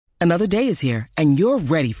Another day is here, and you're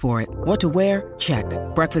ready for it. What to wear? Check.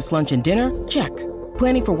 Breakfast, lunch, and dinner? Check.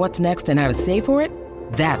 Planning for what's next and how to save for it?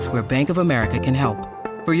 That's where Bank of America can help.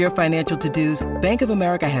 For your financial to-dos, Bank of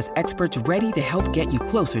America has experts ready to help get you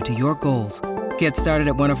closer to your goals. Get started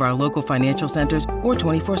at one of our local financial centers or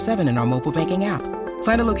 24/7 in our mobile banking app.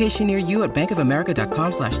 Find a location near you at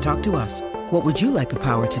bankofamerica.com/talktous. What would you like the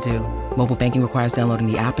power to do? Mobile banking requires downloading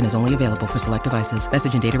the app and is only available for select devices.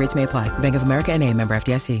 Message and data rates may apply. Bank of America NA, member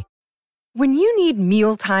FDIC. When you need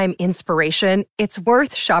mealtime inspiration, it's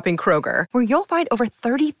worth shopping Kroger, where you'll find over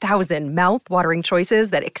 30,000 mouth-watering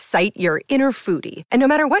choices that excite your inner foodie. And no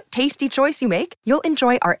matter what tasty choice you make, you'll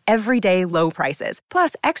enjoy our everyday low prices,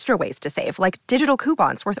 plus extra ways to save, like digital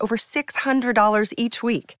coupons worth over $600 each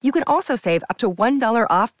week. You can also save up to $1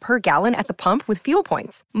 off per gallon at the pump with fuel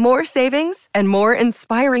points. More savings and more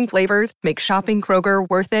inspiring flavors make shopping Kroger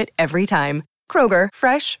worth it every time. Kroger,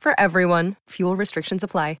 fresh for everyone. Fuel restrictions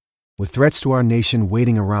apply. With threats to our nation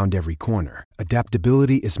waiting around every corner,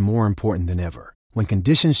 adaptability is more important than ever. When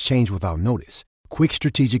conditions change without notice, quick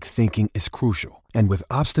strategic thinking is crucial. And with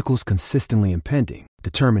obstacles consistently impending,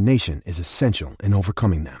 determination is essential in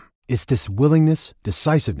overcoming them. It's this willingness,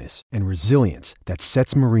 decisiveness, and resilience that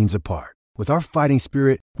sets Marines apart. With our fighting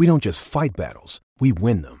spirit, we don't just fight battles, we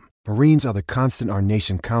win them. Marines are the constant our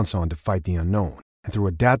nation counts on to fight the unknown. And through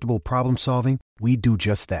adaptable problem solving, we do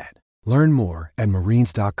just that. Learn more at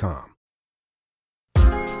marines.com.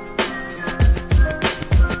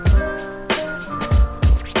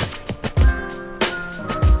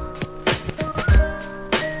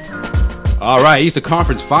 All right, Eastern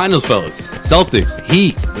Conference Finals, fellas. Celtics,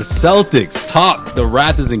 Heat, the Celtics top the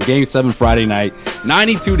Raptors in Game 7 Friday night,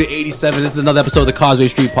 92-87. This is another episode of the Causeway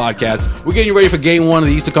Street Podcast. We're getting ready for Game 1 of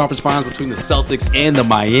the Eastern Conference Finals between the Celtics and the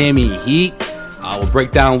Miami Heat. We'll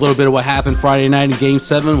break down a little bit of what happened Friday night in Game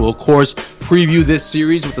 7. We'll, of course, preview this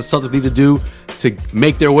series, what the Celtics need to do to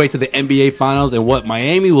make their way to the NBA Finals, and what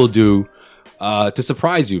Miami will do to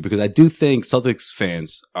surprise you, because I do think Celtics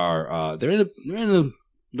fans are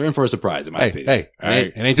they're in for a surprise, in my opinion. Hey, all right?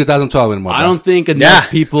 it ain't 2012 anymore. I don't think enough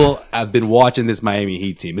people have been watching this Miami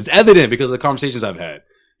Heat team. It's evident because of the conversations I've had.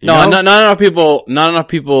 Not enough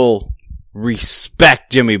people respect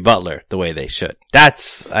Jimmy Butler the way they should.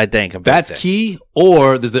 That's, I think, that's key.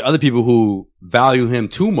 Or there's the other people who value him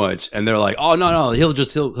too much, and they're like, "Oh no, he'll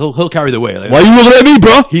carry the weight." Like, why you looking at me,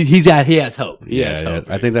 bro? He has hope. He has hope.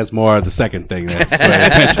 I think that's more the second thing that's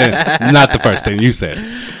mentioned, not the first thing you said.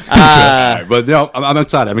 But no, I'm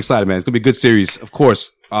excited. I'm excited, man. It's gonna be a good series. Of course,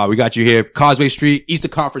 we got you here, Causeway Street,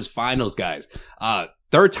 Eastern Conference Finals, guys.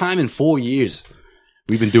 Third time in 4 years.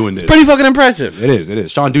 We've been doing this. It's pretty fucking impressive. It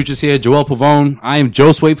is. Sean Duchess here, Joel Pavone. I am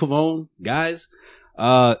Josue Pavone, guys.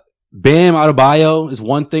 Bam Adebayo is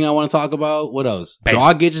one thing I want to talk about. What else?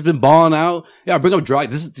 Dragic has been balling out. Yeah, bring up Dragic.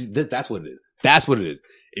 That's what it is. That's what it is.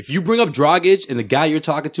 If you bring up Dragic and the guy you're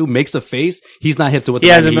talking to makes a face, he's not hip to what he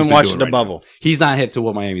hasn't been watching the bubble. Now. He's not hip to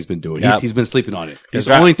what Miami's been doing. Yep. He's been sleeping on it. He's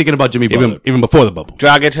only thinking about Jimmy Butler. Even before the bubble.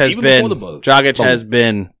 Dragic has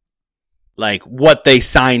been like what they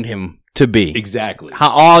signed him to be. Exactly.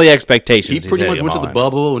 All the expectations. He pretty much went to the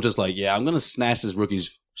bubble and just like, yeah, I'm going to snatch this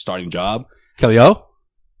rookie's starting job. Kelly O?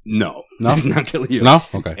 No, not Kelly O. No?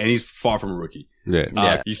 Okay. And he's far from a rookie.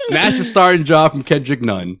 Yeah. He snatched the starting job from Kendrick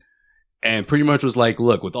Nunn and pretty much was like,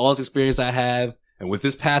 look, with all this experience I have and with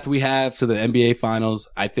this path we have to the NBA Finals,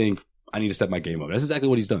 I think I need to step my game up. That's exactly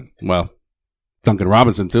what he's done. Well, Duncan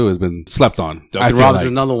Robinson too has been slept on. Duncan Robinson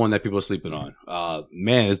is another one that people are sleeping on.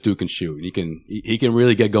 Man, this dude can shoot. He can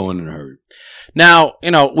really get going in a hurry. Now,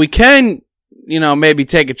 we can, maybe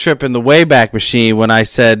take a trip in the Wayback Machine when I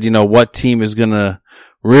said, what team is gonna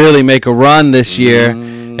really make a run this year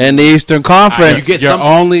in the Eastern Conference.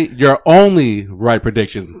 Your only right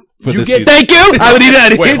prediction for this season. Thank you. I would need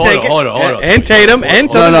that. Wait, hold on. And Tatum and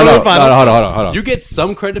Tatum. Hold on. You get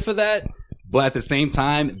some credit for that. But at the same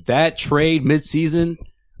time, that trade midseason,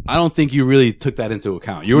 I don't think you really took that into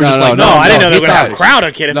account. You were I didn't know they were going to have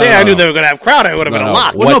Crowder, kid. If I knew they were going to have Crowder, it would have been a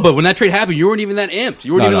lot. Well, no, but when that trade happened, you weren't even that amped.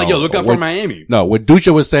 You weren't even like, yo, look out for Miami. No, what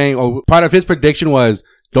Ducha was saying, part of his prediction was,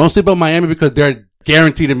 don't sleep on Miami because they're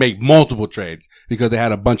guaranteed to make multiple trades because they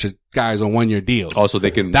had a bunch of guys on 1-year deals. Also,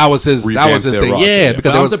 they can that was his thing. Roster, yeah,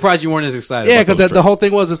 because I'm surprisred you weren't as excited. Yeah, because the whole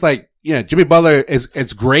thing was, it's like, Jimmy Butler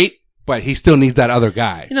it's great. But he still needs that other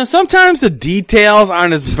guy. Sometimes the details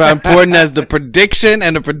aren't as important as the prediction,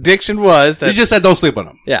 and the prediction was that... You just said don't sleep on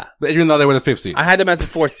them. Yeah. But even though they were the 5th seed. I had them as the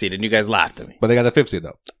 4th seed, and you guys laughed at me. But they got the 5th seed,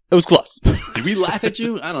 though. It was close. Did we laugh at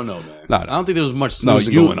you? I don't know, man. No. I don't think there was much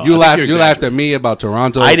snoozing going on. You laughed at me about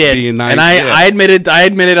Toronto being nice. And I admitted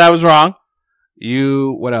I was wrong.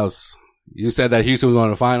 What else? You said that Houston was going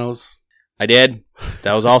to the finals. I did.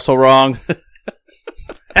 That was also wrong.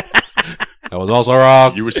 That was also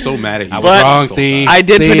wrong. You were so mad at him. I was wrong, see. I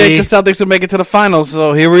did predict the Celtics would make it to the finals,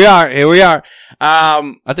 so here we are.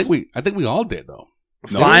 I think we all did though.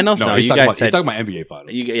 Finals? No, he's you talking guys said. He's talking about NBA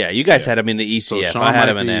finals. You guys had him in the ECF. So Sean I had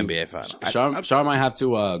him might in the be- NBA finals. Sean might have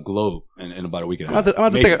to glow in about a week and a I'm half.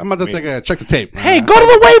 about to take a check the tape. Hey, go to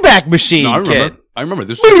the Wayback Machine, No, kid. I remember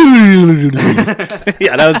this.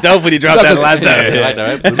 Yeah, that was dope when you dropped that last time. I like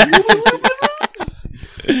that, right?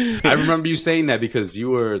 I remember you saying that because you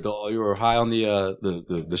were high on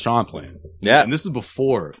the Sean plan. Yeah. And this is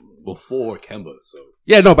before Kemba. So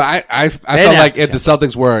Yeah, no, but I felt like if the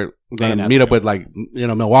Celtics were going to And meet up after with like,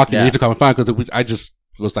 Milwaukee, Yeah. the Eastern Conference Finals, because I just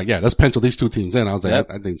was like, yeah, let's pencil these two teams in. I was like, Yep.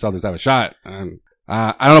 I think Celtics have a shot. And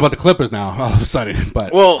I don't know about the Clippers now all of a sudden,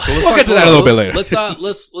 but Well, we'll get to that a little bit later.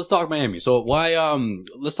 Let's talk Miami. So why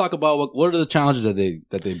let's talk about what are the challenges that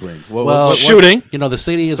they bring. shooting. the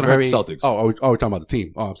city is gonna hurt very the Celtics. Oh, we're talking about the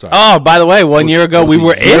team. Oh, I'm sorry. Oh, by the way, 1 year ago, we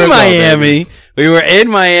were a year in ago, Miami. We were in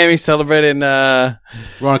Miami celebrating, We're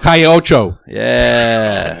on Calle Ocho.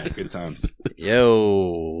 yeah. Good time.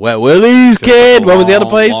 Yo, Wet Willie's kid. What was the other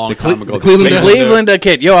place? Long time ago. the Cleveland- The Cleveland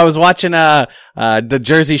kid. Yo, I was watching the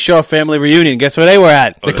Jersey Shore family reunion. Guess where they were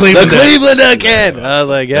at? The Cleveland kid. I was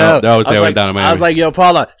like, yo. That was I there like, went down in Miami. I was like, yo,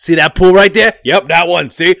 Paula, see that pool right there? Yep, that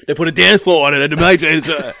one. See? They put a dance floor on it at the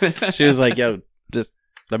night. She was like, yo, just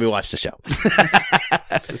let me watch the show.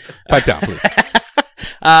 Pipe down, please.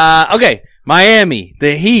 Okay. Miami,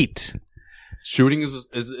 the Heat. Shooting is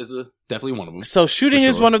definitely one of them. So shooting For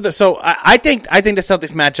is sure. one of the, so I think the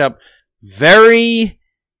Celtics match up very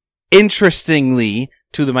interestingly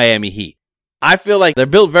to the Miami Heat. I feel like they're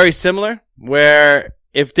built very similar, where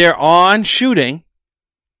if they're on shooting,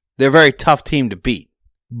 they're a very tough team to beat.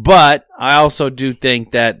 But I also do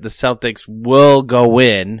think that the Celtics will go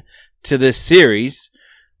in to this series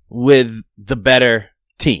with the better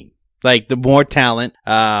team, like the more talent.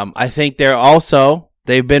 I think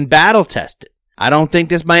they've been battle tested. I don't think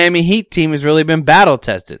this Miami Heat team has really been battle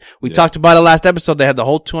tested. We talked about it last episode. They had the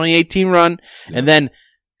whole 2018 run, and then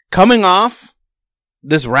coming off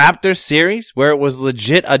this Raptors series where it was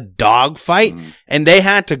legit a dogfight, and they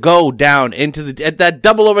had to go down into that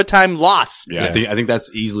double overtime loss. Yeah, I think that's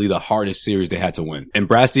easily the hardest series they had to win. In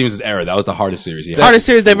Brad Stevens' era, that was the hardest series. Hardest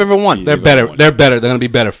series they've ever won. They're better. They're better. They're going to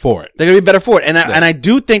be better for it. They're going to be better for it. And I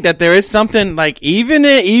do think that there is something like, even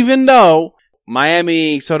though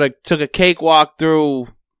Miami sort of took a cakewalk through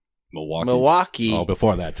Milwaukee. Oh,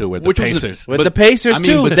 before that too, with Which the was Pacers. With the Pacers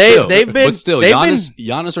too. But still,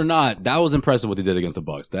 Giannis or not, that was impressive what they did against the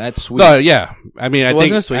Bucks. That's sweet. No, yeah. I mean, I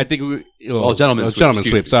wasn't think a sweep. I think we. gentlemen's sweep. Gentlemen's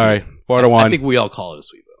Excuse sweep. me. Sorry, 4-1. I think we all call it a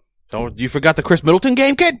sweep. Don't you forgot the Chris Middleton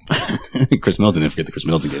game, kid? Chris Middleton, didn't forget the Chris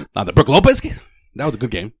Middleton game. The Brook Lopez game. That was a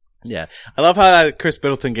good game. Yeah. I love how that Chris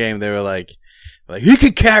Middleton game, they were like, he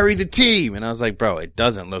could carry the team. And I was like, bro, it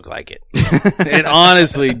doesn't look like it. It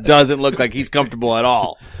honestly doesn't look like he's comfortable at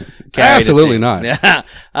all. carry the Absolutely team. not. Yeah.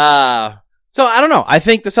 So I don't know. I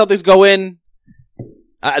think the Celtics go in,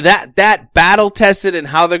 that battle tested and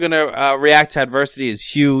how they're going to react to adversity is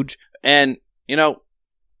huge. And,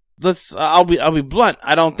 I'll be blunt.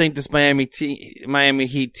 I don't think this Miami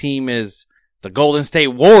Heat team is the Golden State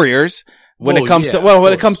Warriors when it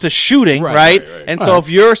comes to shooting, right? And so if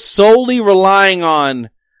you're solely relying on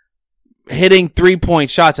hitting 3-point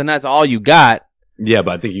shots and that's all you got. Yeah,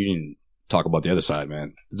 but I think you didn't talk about the other side,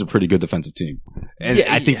 man. It's a pretty good defensive team. And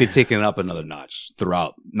I think they've taken it up another notch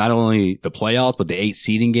throughout not only the playoffs, but the 8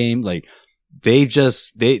 seeding game. Like, they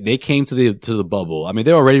came to the bubble. I mean,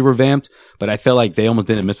 they're already revamped, but I felt like they almost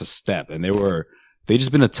didn't miss a step, and they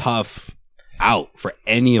just been a tough out for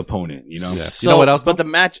any opponent, Yeah. So, You know what else, But though? the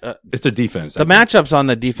match, it's their defense. the matchups on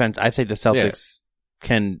the defense, I think the Celtics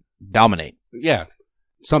can dominate. Yeah.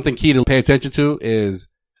 Something key to pay attention to is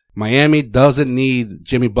Miami doesn't need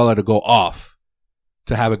Jimmy Butler to go off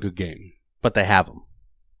to have a good game. But they have them.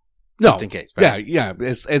 No. Just in case. Right? Yeah.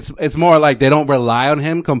 It's more like they don't rely on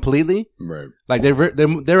him completely. Right. Like they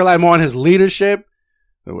rely more on his leadership,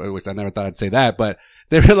 which I never thought I'd say that, but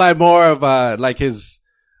they rely more of like his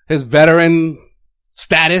veteran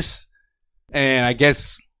status, and I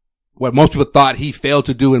guess what most people thought he failed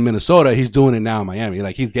to do in Minnesota, he's doing it now in Miami.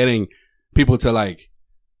 Like, he's getting people to like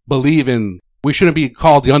believe in, we shouldn't be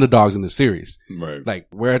called the underdogs in this series. Right. Like,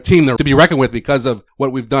 we're a team to be reckoned with because of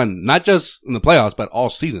what we've done, not just in the playoffs, but all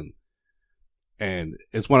season. And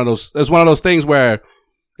it's one of those things where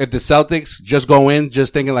if the Celtics just go in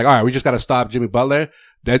just thinking like, all right, we just got to stop Jimmy Butler,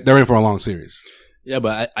 they're in for a long series. Yeah,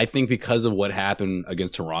 but I think because of what happened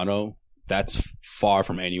against Toronto, that's far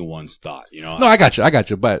from anyone's thought. You know, No, I got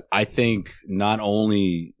you. But I think not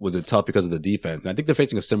only was it tough because of the defense, and I think they're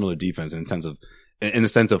facing a similar defense in the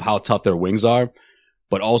sense of how tough their wings are,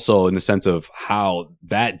 but also in the sense of how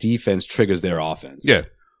that defense triggers their offense. yeah,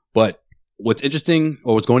 But what's interesting,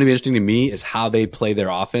 or what's going to be interesting to me, is how they play their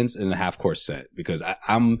offense in a half court set. Because if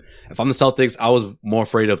I'm the Celtics, I was more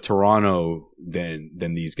afraid of Toronto than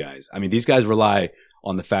these guys. I mean, these guys rely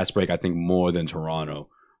on the fast break, I think, more than Toronto.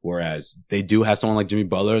 Whereas they do have someone like Jimmy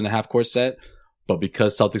Butler in the half court set. But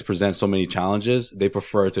because Celtics present so many challenges, they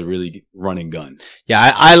prefer to really run and gun.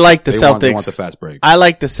 Yeah, I like the Celtics. They want the fast break. I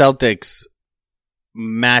like the Celtics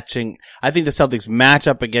matching. I think the Celtics match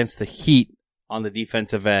up against the Heat on the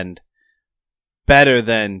defensive end better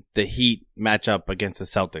than the Heat match up against the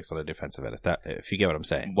Celtics on the defensive end. If you get what I'm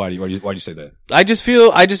saying. Why do you say that? I just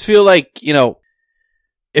feel like, you know,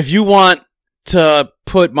 if you want to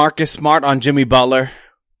put Marcus Smart on Jimmy Butler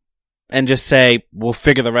and just say, we'll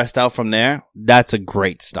figure the rest out from there, that's a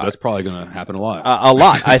great start. That's probably going to happen a lot. A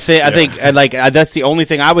lot. I think, that's the only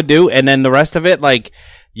thing I would do. And then the rest of it, like,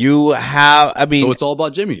 you have, I mean. So it's all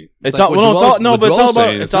about Jimmy. It's all about,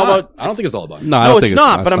 I don't think it's all about. No, it's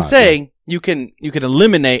not, but I'm saying you can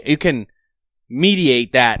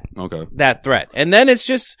mediate that threat. And then it's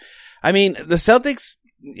just, I mean, the Celtics,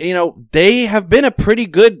 you know, they have been a pretty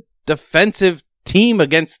good defensive team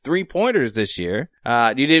against 3-pointers this year.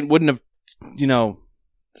 Wouldn't have, you know,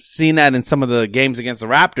 seen that in some of the games against the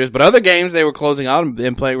Raptors, but other games they were closing out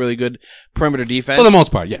and playing really good perimeter defense. for the most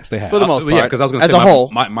part, yes, they have. For the most part. Yeah, because I was going to as say, a whole.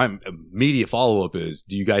 my immediate follow-up is,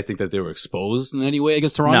 do you guys think that they were exposed in any way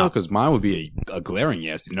against Toronto? No. Because mine would be a glaring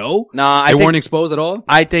yes. No? No, They weren't exposed at all?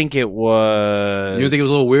 I think it was. You don't think it was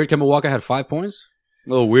a little weird? Kemba Walker had 5 points? A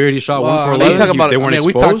little weird. He shot 1 for 11. talking about- They weren't we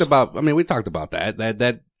exposed? talked about that.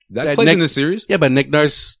 That plays in this series? Yeah, but Nick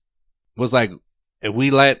Nurse was like, if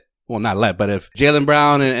Jaylen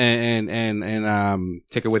Brown and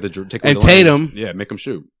Take away the Tatum. lane. Yeah, make them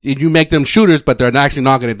shoot. you make them shooters, but they're actually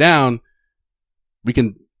knocking it down, we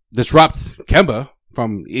can disrupt Kemba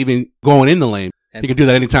from even going in the lane. He can do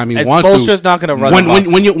that anytime he wants to. Spoelstra's not going to run.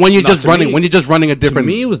 When you're just running a different.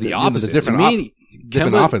 To me, it was the opposite. different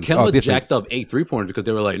offense. Kemba jacked up 8 3-pointers because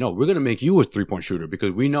they were like, no, we're going to make you a 3-point shooter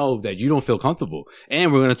because we know that you don't feel comfortable,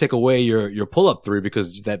 and we're going to take away your pull up 3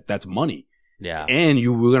 because that's money. Yeah. And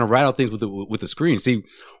we're going to rattle things with the screen. See,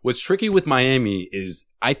 what's tricky with Miami is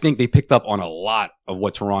I think they picked up on a lot of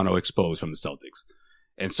what Toronto exposed from the Celtics.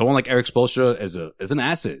 And someone like Eric Spoelstra is an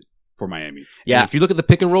asset for Miami. Yeah. And if you look at the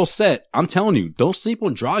pick and roll set, I'm telling you, don't sleep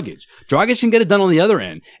on Dragic. Dragic can get it done on the other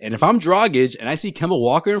end. And if I'm Dragic and I see Kemba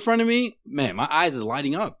Walker in front of me, man, my eyes is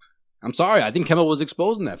lighting up. I'm sorry. I think Kemba was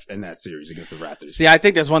exposed in that series against the Raptors. See, I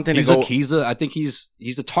think there's one thing I think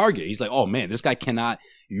he's a target. He's like, oh man, this guy cannot,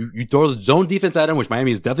 you throw the zone defense at him, which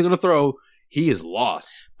Miami is definitely going to throw. He is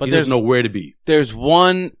lost. But there's nowhere to be. There is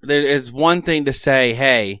one thing to say,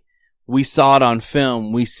 hey, we saw it on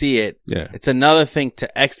film. We see it. Yeah. It's another thing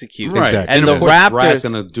to execute. Right. Exactly. And of the course, Brad's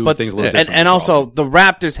Raptors, gonna do things a little different. And also the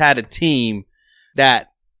Raptors had a team that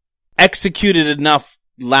executed enough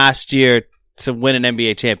last year to win an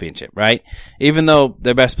NBA championship, right? Even though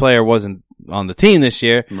their best player wasn't on the team this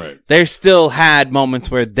year, right. They still had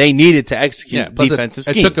moments where they needed to execute defensive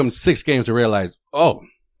schemes. It took them 6 games to realize, oh,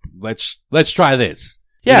 let's try this.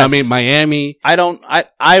 Yes. You know what I mean? Miami.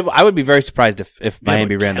 I would be very surprised if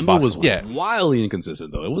Miami ran the box. Was wildly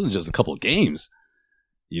inconsistent though. It wasn't just a couple of games.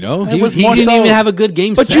 You know, It he was didn't more so- even have a good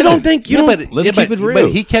game. But you don't think let's keep it real.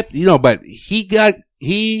 But he kept,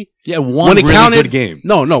 he had one really good game.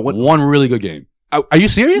 No, one really good game. Are you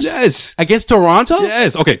serious? Yes. Against Toronto?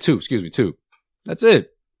 Yes. Okay, 2. Excuse me, 2. That's it.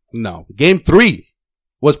 No. Game 3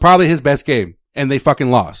 was probably his best game, and they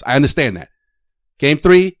fucking lost. I understand that. Game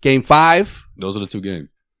 3, game 5. Those are the 2 games.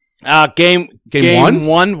 Game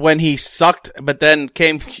one when he sucked, but then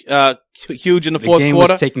came huge in the fourth game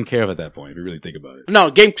quarter. Was taken care of at that point. If you really think about it.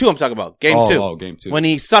 No, game 2. I'm talking about game 2. Oh, game 2. When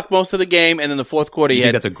he sucked most of the game, and then the fourth quarter, You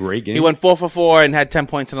think that's a great game? He went 4 for 4 and had 10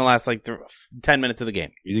 points in the last 10 minutes of the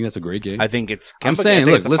game. You think that's a great game? I think it's. I'm saying,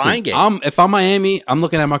 look, it's a fine game. if I'm Miami, I'm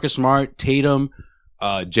looking at Marcus Smart, Tatum,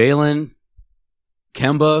 Jaylen,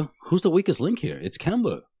 Kemba. Who's the weakest link here? It's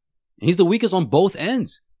Kemba. He's the weakest on both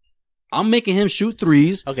ends. I'm making him shoot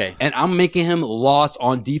threes. Okay. And I'm making him lost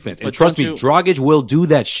on defense. And But trust me, don't Dragic will do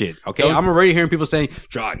that shit. Okay. Don't- I'm already hearing people saying,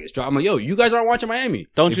 Dragic. I'm like, yo, you guys aren't watching Miami.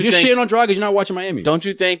 Don't if you you're think- shitting on Dragic, you're not watching Miami. Don't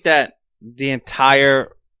you think that the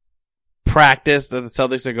entire practice that the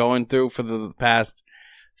Celtics are going through for the past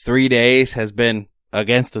 3 days has been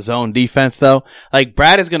against the zone defense, though. Like,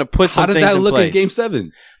 Brad is going to put some things in place. How did that look in Game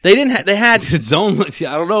 7? They didn't they had The zone looked,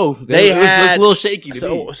 I don't know. They it had looked a little shaky to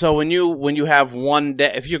me. So when you have one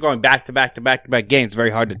day, if you're going back to back games, it's very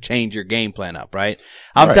hard to change your game plan up, right?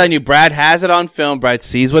 I'm telling you, Brad has it on film. Brad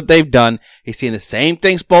sees what they've done. He's seeing the same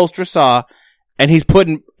thing Spoelstra saw, and he's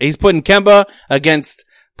putting Kemba against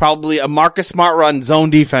probably a Marcus Smart run zone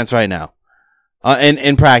defense right now,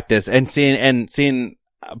 in practice, and seeing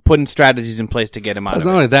putting strategies in place to get him out It's of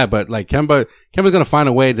not it. only that, but like Kemba's gonna find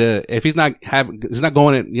a way to, if he's not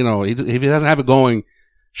going, if he doesn't have it going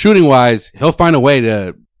shooting wise, he'll find a way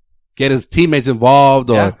to get his teammates involved,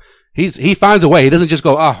 or he finds a way. He doesn't just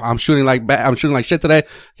go, oh, I'm shooting like shit today.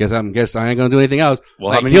 Guess I ain't gonna do anything else. Well,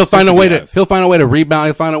 like, how many he'll find a way assists he'll find a way to rebound.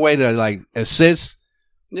 He'll find a way to like assist.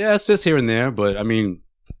 Yeah, it's just here and there, but I mean,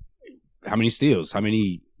 how many steals? How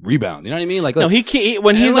many rebounds? You know what I mean? Like, No, look,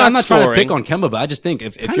 when he's I'm not trying scoring, to pick on Kemba, but I just think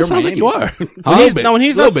if you're sounds Miami, like you are. when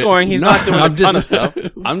he's not scoring, he's not doing a ton of stuff.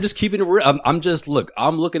 I'm just keeping it real.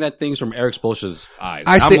 I'm looking at things from Eric Spoelstra's eyes.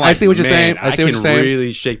 I see- I'm I see what you're saying. I see what can you're saying.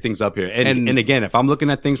 really shake things up here. And again, if I'm looking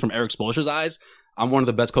at things from Eric Spoelstra's eyes, I'm one of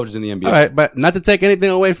the best coaches in the NBA. All right, but not to take anything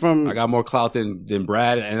away from. I got more clout than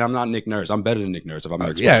Brad, and I'm not Nick Nurse. I'm better than Nick Nurse if I'm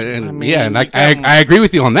Eric Spoelstra. Yeah, and I mean, and you I agree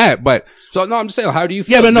with you on that, but So no, I'm just saying, how do you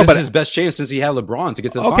feel? Yeah, but no, this but- is his best chance since he had LeBron to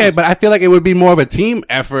get to the okay, finals. but I feel like it would be more of a team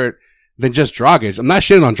effort than just Dragic. I'm not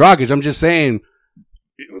shitting on Dragic. I'm just saying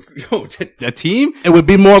Yo, the team, it would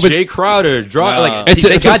be more of a. Jay Crowder, they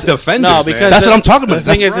It's got defenders. No, man. because That's what I'm talking the about.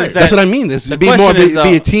 thing That's, is that's that what I mean. This the would be more question be, is, though-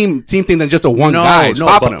 be a team thing than just a one guy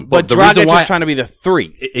stopping him. But the reason Dragic why- is trying to be the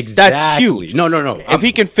 3. Exactly. That's huge. No. If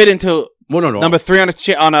he can fit into number 3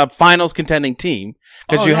 on a finals contending team,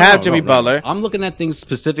 because you have Jimmy Butler. I'm looking at things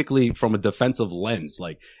specifically from a defensive lens.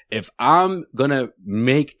 Like, if I'm gonna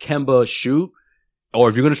make Kemba shoot, or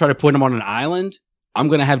if you're gonna try to put him on an island, I'm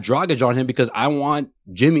gonna have Dragic on him because I want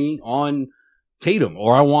Jimmy on Tatum,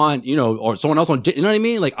 or I want, or someone else on, you know what I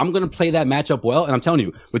mean? Like, I'm gonna play that matchup well, and I'm telling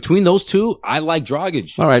you, between those two, I like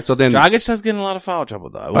Dragic. All right, so then. Dragic does get in a lot of foul trouble,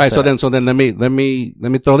 though. All right, so then let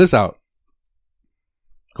me throw this out.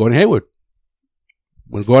 Gordon Hayward.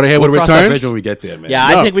 When Gordon Hayward We'll cross that bridge returns, when we get there, man. Yeah,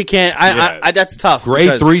 No. I think we can't. I that's tough. Grade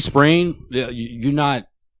because 3 sprain, you're not,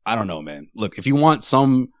 I don't know, man. Look, if you want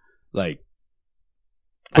some, like,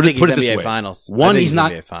 I think put he's it this NBA way. Finals. I One, think he's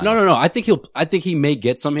not. NBA Finals. No. I think he may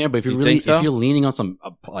get some here, but if You think so? if you're leaning on some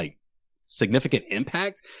like significant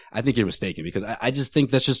impact, I think you're mistaken because I just think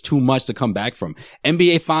that's just too much to come back from.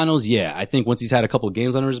 NBA Finals, yeah. I think once he's had a couple of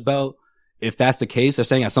games under his belt, if that's the case, they're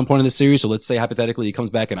saying at some point in the series, so let's say hypothetically he comes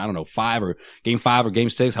back in, I don't know, game 5 or game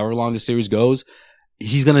 6, however long this series goes,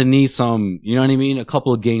 he's gonna need some, you know what I mean? A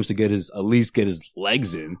couple of games to at least get his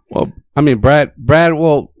legs in. well, I mean, Brad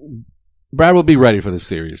will be ready for this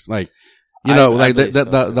series. Like, I like believe the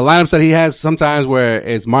so, too. lineups that he has sometimes where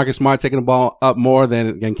it's Marcus Smart taking the ball up more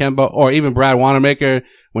than Kemba, or even Brad Wanamaker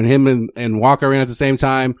when him and Walker are in at the same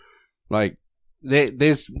time. Like,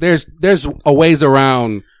 there's a ways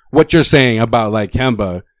around what you're saying about like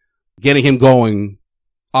Kemba getting him going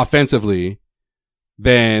offensively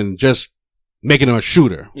than just making him a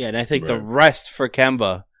shooter. Yeah, and I think the Right. rest for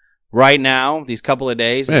Kemba right now, these couple of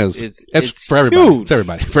days, Yeah, it's for everybody. huge. It's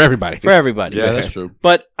everybody. For everybody. For everybody. Yeah, that's true.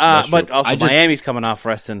 But That's but true. also I just- Miami's coming off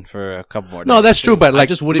resting for a couple more days. No, that's true, but like, I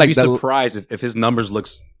just wouldn't like be the- surprised if his numbers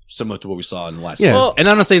looks similar to what we saw in the last Yeah. series. Well- And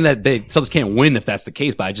I'm not saying that Celtics can't win if that's the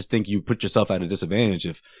case, but I just think you put yourself at a disadvantage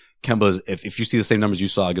if if you see the same numbers you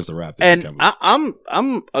saw against the Raptors. And Kemba.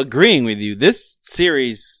 I'm agreeing with you. This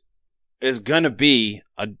series is going to be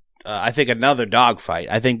I think another dogfight.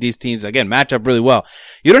 I think these teams again match up really well.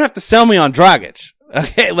 You don't have to sell me on Dragic.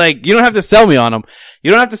 Okay, like you don't have to sell me on him.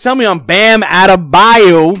 You don't have to sell me on Bam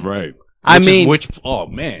Adebayo. right. I Which is mean- oh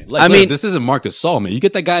man. Like, I look, mean- this isn't Marcus Gasol, man. You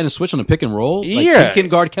get that guy in a switch on a pick and roll. Like, Yeah. He can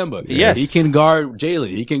guard Kemba. Yes. He can guard Jalen.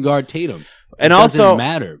 He can guard Tatum. And it also- doesn't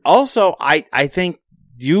matter. Also, I think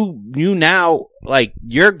you now, like,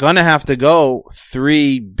 you're gonna have to go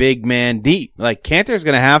 3 big man deep. Like, Kanter's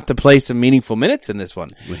gonna have to play some meaningful minutes in this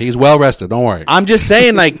one. He's well rested. Don't worry. I'm just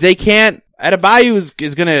saying, like, they can't, Adebayo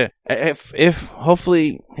is gonna, if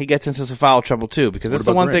hopefully he gets into some foul trouble too, because that's the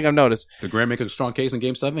about one Grant? thing I've noticed. Did Grant make a strong case in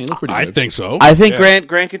Game 7? He looked pretty I good. think so. I think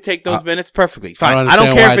Grant can take those minutes perfectly. Fine. I don't I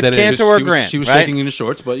don't care if understand why it's that Kanter or She was- Grant. She was right? shaking in the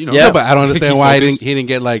shorts, but Yeah. Yeah, but I don't understand He why focused. he didn't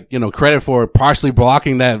get like, credit for partially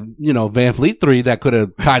blocking that, Van Fleet 3 that could have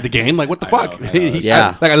tied the game. Like, what the fuck? know.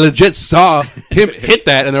 Yeah. I legit saw him hit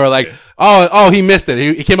that and they were like, oh, he missed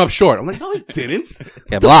it. He came up short. I'm like, no, he didn't.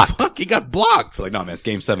 Yeah, blocked. Fuck, he got blocked. So like, no, man, it's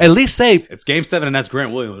Game 7. At least say, It's Game 7 and that's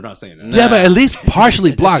Grant Williams. We're not saying that. yeah, but at least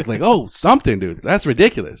partially blocked. Like, oh, something, dude. That's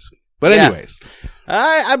ridiculous. But Yeah. anyways,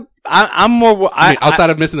 I'm more. Outside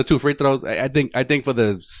of missing the 2 free throws, I think for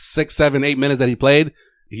the 6, 7, 8 minutes that he played,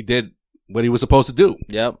 he did what he was supposed to do.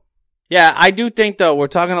 Yep. Yeah, I do think though, we're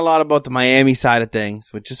talking a lot about the Miami side of things,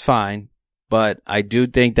 which is fine. But I do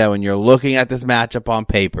think that when you're looking at this matchup on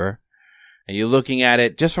paper and you're looking at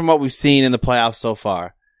it just from what we've seen in the playoffs so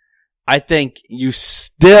far, I think you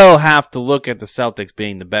still have to look at the Celtics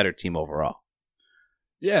being the better team overall.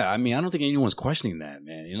 Yeah, I mean, I don't think anyone's questioning that,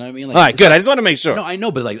 man. You know what I mean? Like, all right, good. I just want to make sure. No, I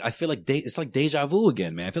know, but like, I feel like it's like deja vu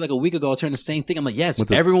again, man. I feel like a week ago I was hearing the same thing. I'm like, yes,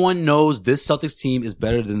 everyone knows this Celtics team is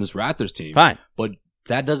better than this Raptors team. Fine. But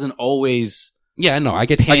that doesn't always I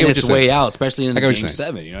get what its you're way saying. out, especially in Game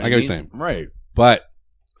 7. You know what I mean? what you're saying. Right. But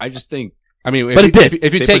I just think, I mean, but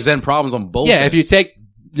if you take present problems on both ends. if you take,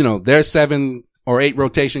 their 7 or 8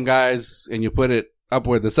 rotation guys and you put it up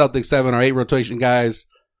with the Celtics 7 or 8 rotation guys,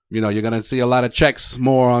 you're going to see a lot of checks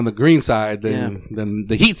more on the green side than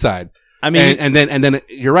the Heat side. I mean, and then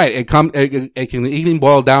you're right. It can even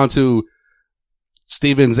boil down to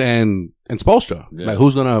Stevens and Spoelstra. Yeah. Like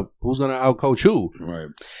who's gonna outcoach who? Right.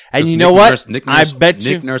 And you know what? Nick Nurse, I bet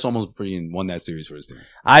Nick Nurse almost freaking won that series for his team.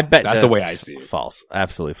 I bet that's the way I see it. False.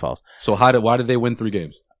 Absolutely false. So why did they win 3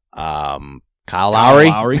 games? Kyle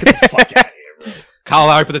Lowry. Get the fuck out of here, bro. Kyle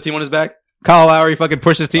Lowry put the team on his back. Kyle Lowry fucking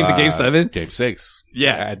pushed his team to Game 7. Game 6.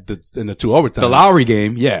 Yeah. In the 2 overtimes. The Lowry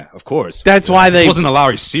game. Yeah, of course. That's why this wasn't the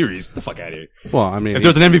Lowry series. Get the fuck out of here. Well, I mean, if there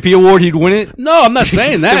was an MVP award, he'd win it. No, I'm not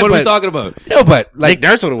saying that. Then what are we talking about? No, but like Nick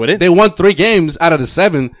Nurse would have won it. They won 3 games out of the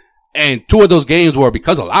 7, and 2 of those games were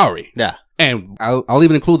because of Lowry. Yeah. And I'll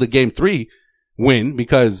even include the Game 3 win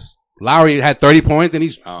because Lowry had 30 points and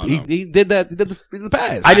he did that. He did the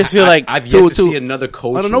pass. I just feel like I've yet to see another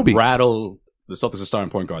coach rattle the Celtics starting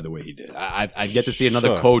point guard the way he did. I've yet to see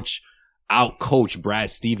another coach out-coach Brad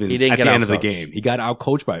Stevens at the end of the game. He got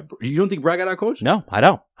out-coached by. You don't think Brad got out-coached? No, I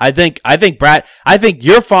don't. I think Brad. I think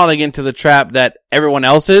you're falling into the trap that everyone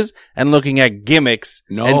else is and looking at gimmicks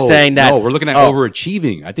and saying that. No, we're looking at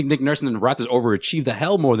overachieving. I think Nick Nurse and the Raptors overachieved the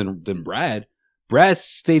hell more than Brad. Brad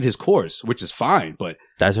stayed his course, which is fine, but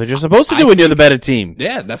that's what you're supposed to do when you're the better team.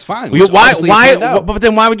 Yeah, that's fine. Why? But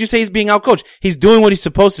then why would you say he's being outcoached? He's doing what he's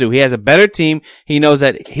supposed to do. He has a better team. He knows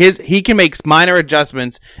that he can make minor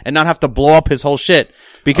adjustments and not have to blow up his whole shit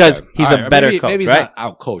because he's a better coach. Maybe he's right?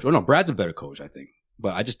 not outcoached. Oh no, Brad's a better coach, I think.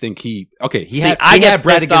 But I just think he I had get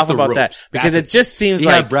Brad pissed against off the about ropes. that because it just seems he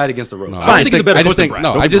like had Brad against the ropes. No, I don't think he's a better coach than Brad.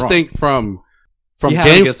 I just think from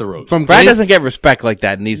game against the ropes. Brad doesn't get respect like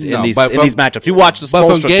that in these matchups. You watch the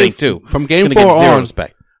Spoelstra thing too. From Game 4 on,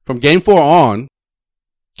 from Game 4 on,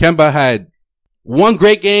 Kemba had 1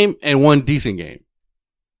 great game and 1 decent game.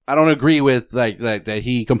 I don't agree with like that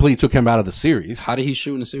he completely took him out of the series. How did he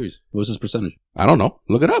shoot in the series? What was his percentage? I don't know.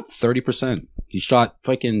 Look it up. 30%. He shot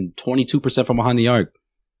fucking 22% from behind the arc.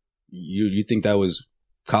 You think that was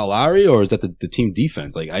Kyle Lowry or is that the team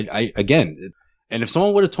defense? Like again. And if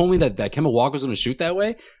someone would have told me that Kemba Walker was going to shoot that way,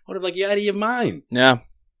 I would have like, you're out of your mind. Yeah.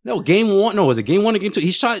 No, Game 1. No, was it Game 1 or Game 2?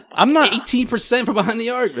 He shot 18% from behind the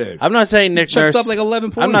arc, man. I'm not saying Nick Nurse. Checked up like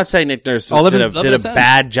 11 points. I'm not saying Nick Nurse did a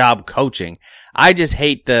bad job coaching. I just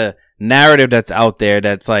hate the narrative that's out there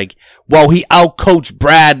that's like, well, he outcoached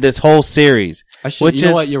Brad this whole series. You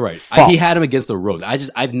know what? You're right. He had him against the ropes.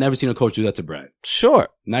 I've never seen a coach do that to Brad. Sure.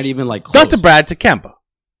 Not even like close. Not to Brad, to Kemba.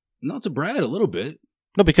 Not to Brad, a little bit.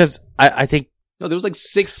 No, because I think. No, there was like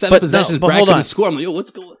 6-7 possessions. Brad couldn't score. I'm like, yo, what's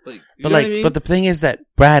going on? Like, what I mean? But the thing is that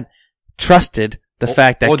Brad trusted the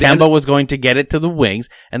fact that Kemba was going to get it to the wings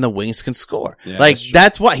and the wings can score. Yeah,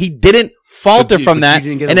 that's why he didn't falter from that.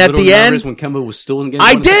 And at the end, when Kemba was still getting,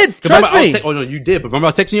 I did. Trust me. Oh no, you did. But remember, I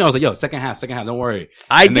was texting you. I was like, yo, second half. Don't worry.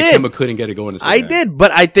 I did. Then Kemba couldn't get it going. I did. But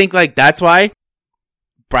I think like that's why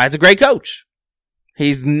Brad's a great coach.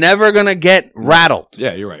 He's never gonna get rattled.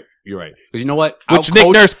 Yeah, you're right. You're right. Because you know what? Which Nick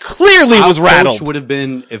Nurse clearly was rattled. Would have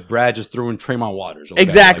been if Brad just threw in Draymond Waters.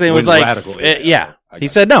 Exactly. It was like, radical. He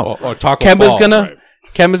said no. Or Taco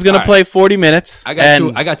Kemba's gonna play 40 minutes. I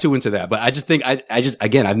got too into that, but I just think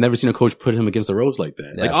again, I've never seen a coach put him against the ropes like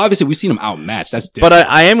that. Yeah. Like obviously we've seen him outmatched. That's different. But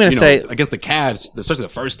I am gonna say against the Cavs, especially the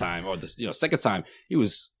first time or the second time, he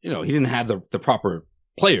was he didn't have the proper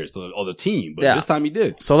players or the team, but this time he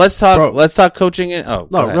did. So let's talk coaching.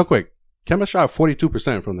 Real quick. Kemba shot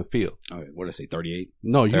 42% from the field. Okay, what did I say? 38?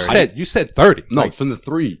 No, you said 30. No, from the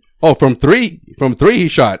 3. Oh, from 3 he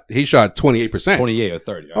shot 28%. 28 or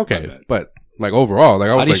 30. Okay, but like overall,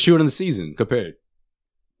 like I was how did he shoot in the season compared?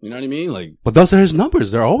 You know what I mean? Like, but those are his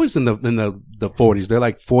numbers. They're always in the 40s. They're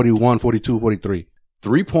like 41, 42, 43.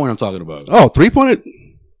 3-point I'm talking about. Oh, 3-point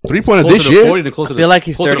this year. 40 I feel like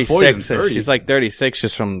he's 36. He's like 36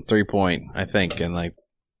 just from 3-point, I think, and like.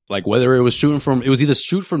 Like whether it was it was either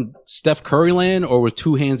shoot from Steph Curry land or with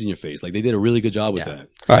two hands in your face. Like they did a really good job with that. All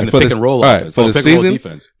right, and the pick and roll offense. For the pick and roll season,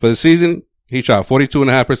 defense. for the season, he shot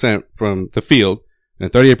 42.5% from the field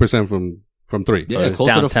and 38% from three. Yeah, was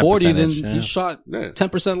closer down to 40 than 10%, he shot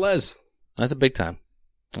 10% less. That's a big time.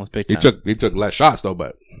 That's big time. He took less shots though,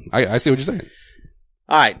 but I see what you're saying.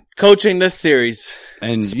 All right, coaching this series,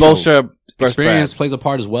 And Spoelstra versus experience Brad. plays a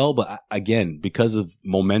part as well, but again, because of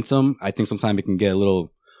momentum, I think sometimes it can get a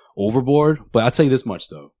little overboard. But I'll tell you this much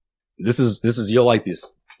though. This is you'll like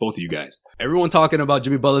this, both of you guys. Everyone talking about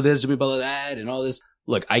Jimmy Butler this, Jimmy Butler that, and all this.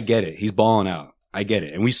 Look, I get it. He's balling out. I get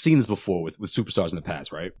it. And we've seen this before with superstars in the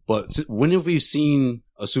past, right? But when have we seen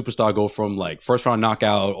a superstar go from like first round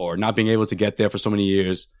knockout or not being able to get there for so many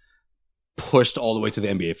years, pushed all the way to the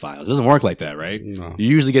NBA finals? It doesn't work like that, right? No. You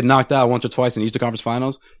usually get knocked out once or twice in the Eastern Conference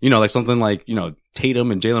finals. Like something like,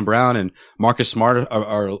 Tatum and Jaylen Brown and Marcus Smart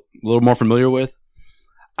are a little more familiar with.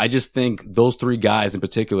 I just think those three guys in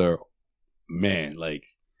particular, man, like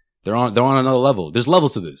they're on another level. There's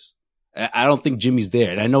levels to this. I don't think Jimmy's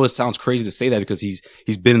there. And I know it sounds crazy to say that because he's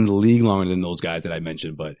been in the league longer than those guys that I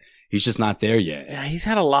mentioned, but he's just not there yet. Yeah, he's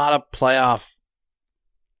had a lot of playoff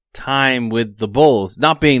time with the Bulls,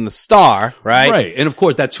 not being the star, right? Right. And of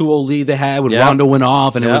course, that 2-0 lead they had when Yep. Rondo went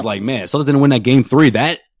off, and it Yep. was like, man, Celtics didn't win that game 3.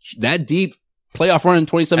 That deep playoff run in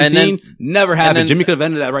 2017 never happened. then- Jimmy could have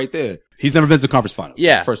ended that right there. He's never been to the conference finals.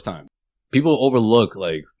 Yeah. It's the first time. People overlook,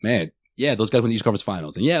 like, man, yeah, those guys went to East Conference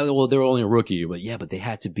finals. And yeah, well, they were only a rookie, but yeah, but they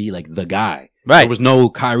had to be like the guy. Right. There was no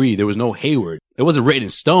Kyrie. There was no Hayward. It wasn't written in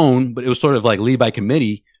stone, but it was sort of like lead by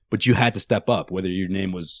committee, but you had to step up, whether your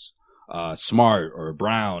name was, Smart or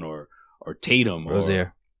Brown or Tatum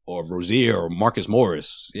Rozier. or Rozier or Marcus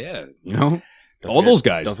Morris. Yeah. All forget- those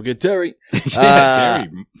guys. Don't forget Terry. Yeah,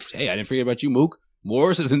 Terry. Hey, I didn't forget about you, Mook.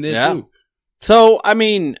 Morris is in there Yeah. too. So, I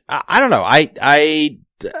mean, I don't know.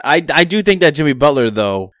 I do think that Jimmy Butler,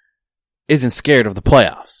 though, isn't scared of the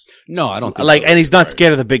playoffs. No, I don't think Like, so. and he's not Right.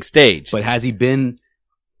 scared of the big stage. But has he been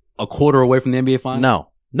a quarter away from the NBA finals?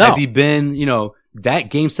 No. Has he been, that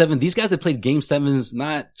game 7? These guys have played game 7s,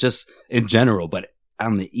 not just in general, but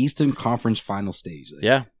on the Eastern Conference final stage. Like,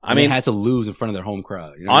 Yeah. I and mean, they had to lose in front of their home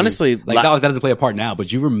crowd. You know what I mean? honestly, Like that doesn't play a part now,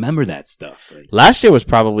 but you remember that stuff. Like, last year was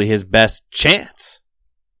probably his best chance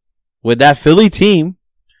with that Philly team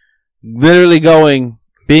literally going,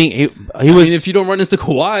 he I was, mean, if you don't run into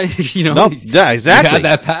Kawhi, no, yeah, exactly. you had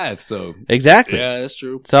that path. So Exactly. yeah, that's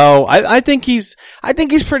true. So I think he's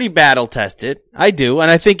pretty battle tested. I do. And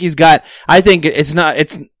I think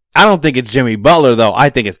I don't think it's Jimmy Butler though. I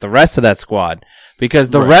think it's the rest of that squad because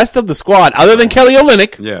the rest of the squad, other than Kelly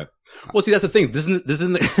Olynyk Yeah. Well, see, that's the thing. This isn't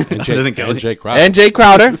other than Kelly. And Jake Crowder. and Jay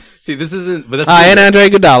Crowder, See, this isn't, but that's the and thing. Andre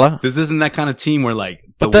Iguodala. This isn't that kind of team where like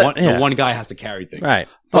the yeah. one guy has to carry things. Right.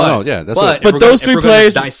 Oh, no, yeah. That's But, what, if we're those gonna- three if we're gonna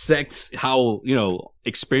players- dissect how,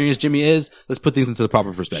 experienced Jimmy is, let's put things into the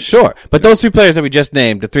proper perspective. Sure. But those three players that we just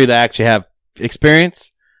named, the three that actually have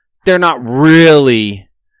experience, they're not really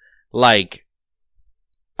like,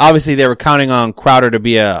 obviously they were counting on Crowder to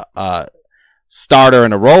be a starter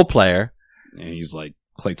and a role player. And he's like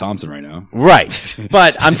Klay Thompson right now. Right.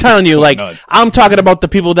 But I'm telling you, like, Nuts. I'm talking about the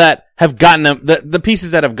people that have gotten them, the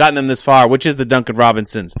pieces that have gotten them this far, which is the Duncan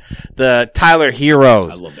Robinsons, the Tyler I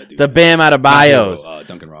Heroes, love that dude. the Bam Adebayos.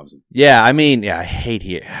 Duncan Robinson. Yeah, I mean, I hate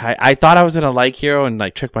Hero. I thought I was gonna like Hero and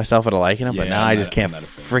like trick myself into liking him, but Yeah, now I'm I not- just can't I'm not a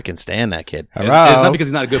fan. freaking stand that kid. It's not because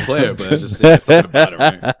he's not a good player, but it's just it's something about it,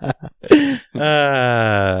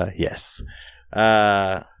 right? Yes.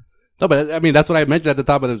 no, but I mean, that's what I mentioned at the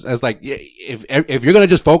top of this. As like, if you're going to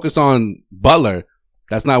just focus on Butler,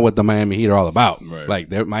 that's not what the Miami Heat are all about. Right. Like,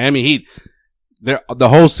 they're Miami Heat, the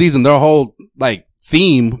whole season, their whole, like,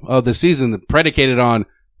 theme of the season predicated on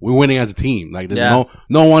we're winning as a team. Like, there's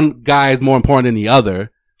no one guy is more important than the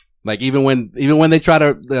other. Like, even when they try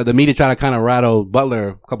to, the media try to kind of rattle Butler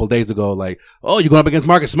a couple of days ago, like, oh, you're going up against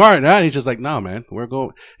Marcus Smart, and he's just like, no, man,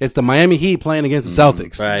 it's the Miami Heat playing against the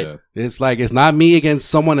Celtics. Right. Yeah. It's like, it's not me against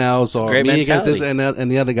someone else or great me against this mentality.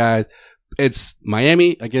 and the other guys. It's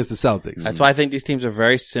Miami against the Celtics. That's why I think these teams are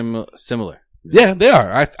very similar. Yeah, they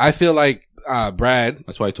are. I feel like, Brad.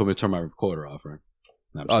 That's why he told me to turn my recorder off, right?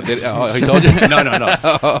 No, Oh, I'm just he kidding. told you?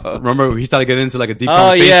 No. Remember, he started getting into like a deep Oh,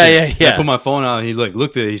 conversation. yeah. I put my phone on and he like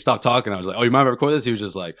looked at it. He stopped talking. I was like, oh, you mind if I record this? He was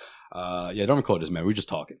just like, yeah, don't record this, man. We're just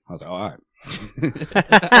talking. I was like, oh, all right.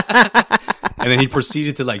 And then he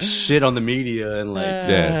proceeded to like shit on the media and like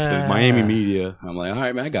the Miami media. I'm like, all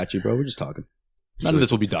right, man, I got you, bro. We're just talking. None of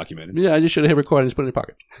this will be documented. Yeah, I just should have hit record and just put it in your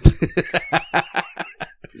pocket.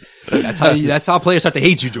 That's how players start to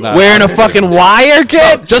hate you, Joel. Wearing a fucking wire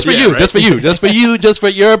kit? Just for you, just for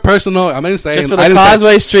your personal. I'm not saying Just for the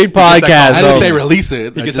Causeway Street podcast. I didn't say release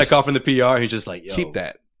it. He gets that call from the PR. He's just like, yo, keep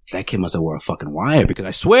that. That kid must have wore a fucking wire because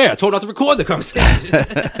I swear I told him not to record the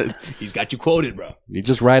conversation. He's got you quoted, bro. You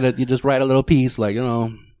just write a little piece like,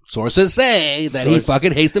 sources say that he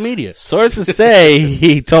fucking hates the media. Sources say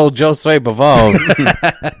he told Josue Pavone.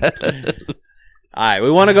 All right,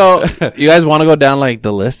 we want to go. You guys want to go down like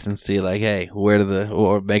the list and see like, hey,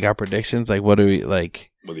 or make our predictions? Like, what do we like?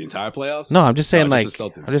 With the entire playoffs? No, I'm just saying I'm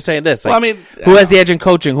just saying this. Like, well, who has the edge in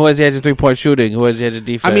coaching? Who has the edge in 3-point shooting? Who has the edge in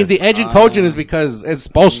defense? I mean, the edge in coaching is because it's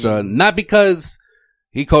Spoelstra, not because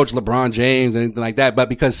he coached LeBron James or anything like that, but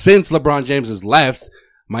because since LeBron James has left,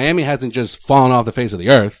 Miami hasn't just fallen off the face of the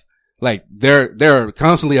earth. Like, they're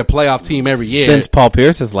constantly a playoff team every year. Since Paul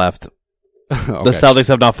Pierce has left. Okay. The Celtics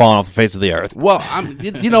have not fallen off the face of the earth. Well,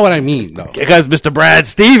 you know what I mean, though. Because Mr. Brad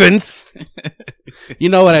Stevens. You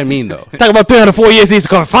know what I mean, though. Talk about 3 out of 4 years needs to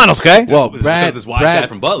go to finals, okay? Well, This wise guy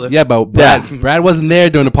from Butler. Yeah, but Brad wasn't there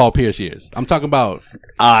during the Paul Pierce years. I'm talking about.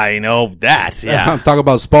 I know that, yeah. I'm talking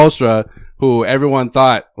about Spoelstra, who everyone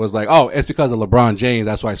thought was like, oh, it's because of LeBron James.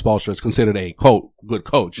 That's why Spoelstra is considered a good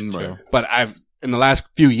coach. Right. But in the last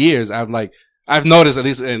few years, I've noticed, at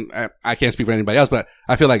least, and I can't speak for anybody else, but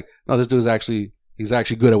I feel like, no, this dude is he's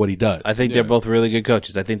actually good at what he does. I think they're both really good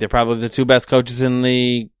coaches. I think they're probably the 2 best coaches in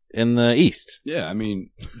the East. Yeah, I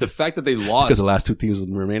mean, the fact that they lost. Because the last 2 teams are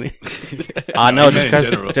remaining. No,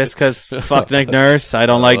 just cause fuck Nick Nurse. I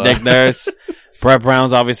don't like Nick Nurse. Brett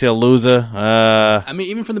Brown's obviously a loser. I mean,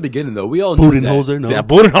 even from the beginning though, we all knew Budenholzer, no. Yeah,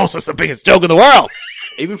 Budenholzer's the biggest joke in the world.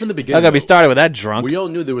 Even from the beginning, I gotta be started with that drunk. We all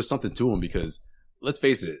knew there was something to him because, let's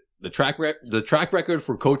face it, the track record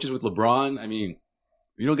for coaches with LeBron, I mean,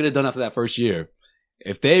 you don't get it done after that first year.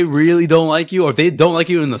 If they really don't like you, or if they don't like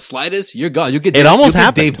you in the slightest, you're gone. You'll get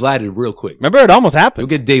Dave blatted real quick. Remember, it almost happened.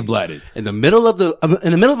 You'll get Dave blatted in the middle of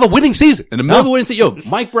a winning season. In the middle of a winning season, yo,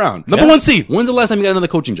 Mike Brown, number 1 seed. When's the last time you got another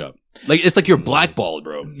coaching job? Like, it's like you're blackballed,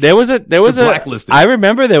 bro. There was blacklisted. I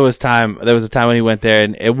remember there was a time when he went there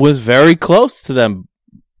and it was very close to them,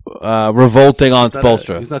 revolting on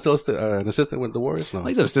Spoelstra. He's not still an assistant with the Warriors? No.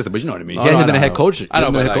 He's an assistant, but you know what I mean. He hasn't been a head coach. I know,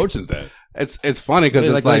 been a head coach since then. It's funny because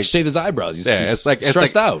it's like shave his eyebrows. He's it's like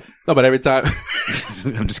stressed out. No, but every time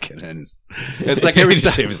I'm just kidding. It's like every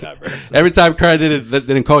time shave his eyebrows. Every time Kerr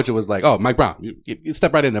didn't coach, it was like, oh, Mike Brown, you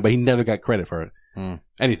step right in there, but he never got credit for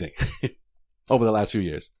anything over the last few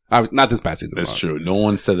years. Not this past season. That's true. No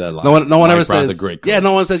one said that line. No one ever Brown's says. A great coach. Yeah,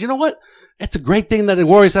 no one says. You know what? It's a great thing that the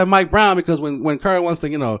Warriors have Mike Brown because when Kerr wants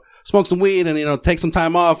to smoke some weed and take some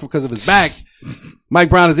time off because of his back, Mike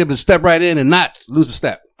Brown is able to step right in and not lose a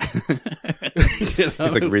step. He's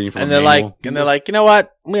like reading from and they're like, you know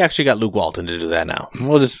what? We actually got Luke Walton to do that now.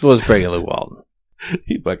 We'll just bring in Luke Walton.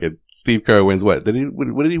 He fucking Steve Kerr wins what?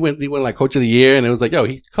 What did he win? He won like Coach of the Year, and it was like, yo,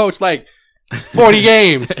 he coached like 40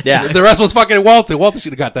 games. Yeah, the rest was fucking Walton. Walton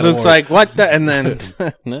should have got that. Luke's award. like, what? And then,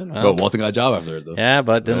 but Walton got a job after it though. Yeah,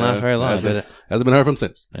 but didn't last very long. Hasn't been heard from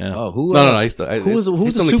since. Yeah. Oh, who? No. He's still, who's the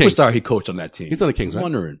superstar he coached on that team? He's on the Kings. Right?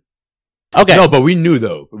 Wondering. Okay. No, but we knew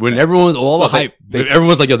though when everyone all the hype, everyone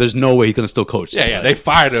was like, "Yo, there's no way he's gonna still coach." Yeah. They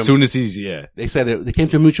fired him as soon as They said they came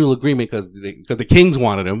to a mutual agreement because the Kings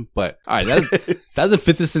wanted him. But all right, that doesn't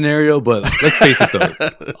fit the scenario. But let's face it though,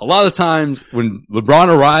 a lot of the times when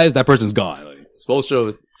LeBron arrives, that person's gone. Like,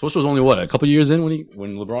 Spoelstra was only a couple years in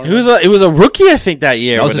when LeBron. He was a rookie, I think, that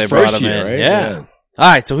year. That was when his they brought first him year, in. right? Yeah.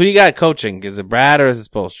 All right. So who do you got coaching? Is it Brad or is it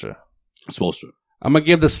Spoelstra? Spoelstra. I'm gonna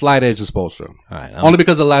give the slight edge to Spoelstra. All right. Only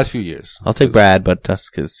because of the last few years. I'll take Brad, but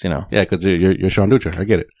that's because Yeah, because you're Sean Dutra. I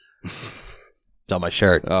get it. It's on my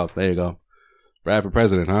shirt. Oh, there you go. Brad for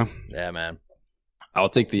president, huh? Yeah, man. I'll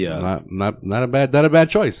take the not a bad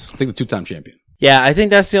choice. I think the 2-time champion. Yeah, I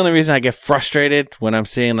think that's the only reason I get frustrated when I'm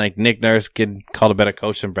seeing like Nick Nurse get called a better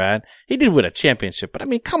coach than Brad. He did win a championship, but I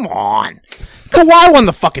mean, come on. Kawhi won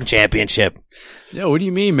the fucking championship. Yo, what do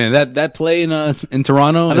you mean, man? That play in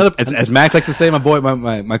Toronto, as Max likes to say, my boy,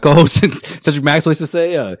 my co-host, Cedric Max likes to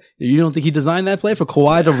say, you don't think he designed that play for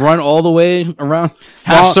Kawhi to run all the way around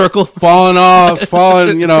half circle, falling out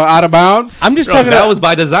of bounds? I'm just talking about that was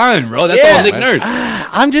by design, bro. That's all Nick Nurse.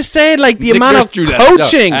 I'm just saying, like the amount of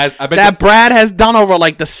coaching that Brad has done over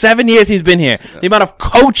like the 7 years he's been here, the amount of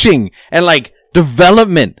coaching and like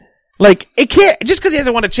development, like it can't just because he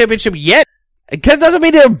hasn't won a championship yet. It doesn't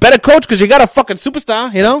mean they're a better coach because you got a fucking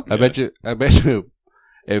superstar, you know? I bet you,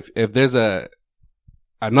 if there's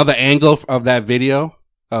another angle of that video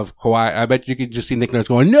of Kawhi, I bet you could just see Nick Nurse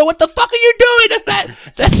going, no, what the fuck are you doing?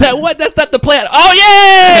 That's not the plan. Oh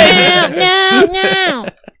yeah! No.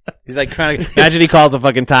 He's like trying to imagine he calls a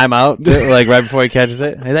fucking timeout like right before he catches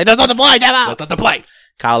it. He's like, "That's not the play, timeout. That's not the play."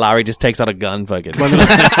 Kyle Lowry just takes out a gun, fucking. What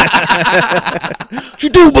you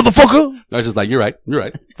do, motherfucker? I was just like, you're right.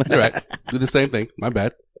 Do the same thing. My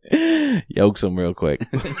bad. Yokes him real quick.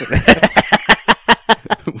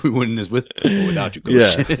 We winning this with or without you,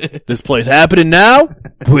 coach. Yeah. This play's happening now,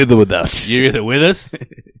 with or without you. You're either with us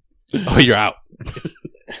or you're out.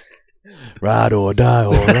 Ride or die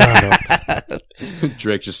or ride or...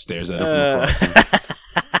 Drake just stares at him from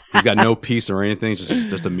across. He's got no peace or anything.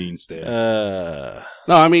 Just a mean stare.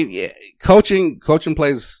 No, I mean, yeah, coaching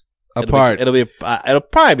plays a part. It'll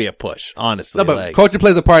probably be a push, honestly. No, but coaching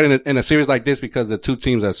plays a part in a series like this because the two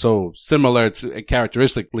teams are so similar to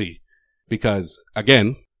characteristically. Because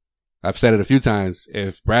again, I've said it a few times.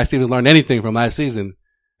 If Brad Stevens learned anything from last season,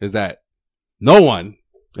 is that no one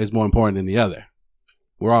is more important than the other.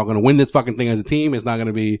 We're all going to win this fucking thing as a team. It's not going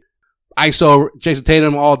to be ISO Jason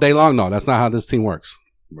Tatum all day long. No, that's not how this team works.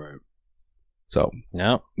 Right. So,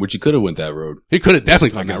 no. Which he could have went that road. He could have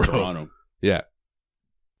definitely gone that against road. Toronto. Yeah.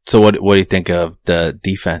 So what do you think of the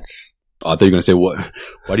defense? Oh, I thought you were going to say what?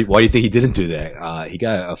 Why do you think he didn't do that? He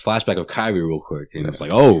got a flashback of Kyrie real quick, and it's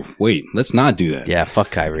like, oh wait, let's not do that. Yeah,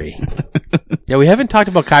 fuck Kyrie. Yeah, we haven't talked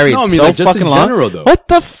about Kyrie No, I in mean, so like, just fucking in long. general, though. What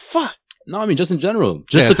the fuck? No, I mean just in general,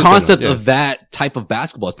 just Yeah, the it's in general, concept yeah. of that type of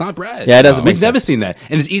basketball. It's not Brad. Yeah, it doesn't make We've never seen that,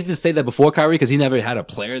 and it's easy to say that before Kyrie because he never had a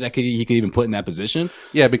player that he could even put in that position.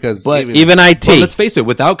 Yeah, because But Even IT. But let's face it,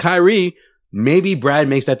 without Kyrie, maybe Brad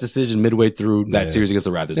makes that decision midway through that series against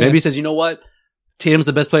the Raptors. Yeah. Maybe he says, you know what? Tatum's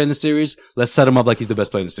the best player in the series. Let's set him up like he's the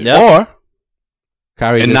best player in the series. Yep. or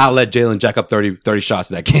Kyrie And just, not let Jalen jack up 30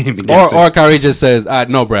 shots in that game. in game or six. Kyrie just says,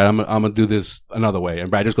 no, Brad, I'm gonna do this another way.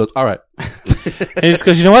 And Brad just goes, all right. And he just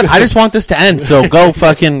goes, you know what? I just want this to end. So go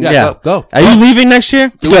fucking, yeah. Go. Are you leaving next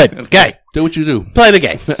year? Good. Okay. Do what you do. Play the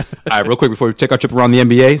game. All right, real quick before we take our trip around the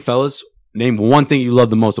NBA, fellas, name one thing you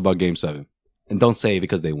love the most about Game 7. And don't say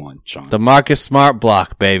because they won, Sean. The Marcus Smart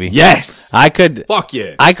block, baby. Yes! I could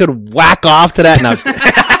whack off to that. No,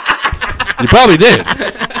 You probably did.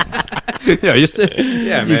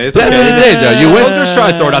 Yeah, man. It's Definitely okay. did, yo. You went. Don't just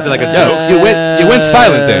try to throw it out there like a joke. Yo, you went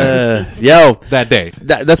silent there Yo, that day.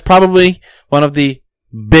 that's probably one of the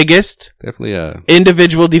biggest Definitely.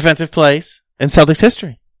 individual defensive plays in Celtics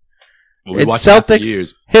history. Well, we It's watched that for Celtics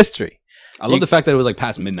years. history. I love the fact that it was like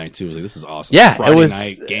past midnight too. I was like, this is awesome. Yeah, Friday it was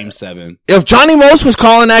night, Game 7. If Johnny Most was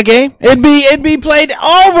calling that game, it'd be played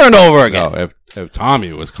over and over again. No, if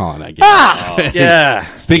Tommy was calling that game. Ah,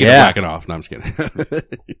 yeah. Speaking Yeah. of backing off, no, I'm just kidding.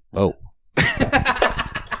 Oh,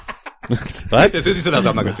 What? As soon as he said that,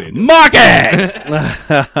 I'm not going to say it. Marcus!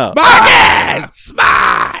 Marcus!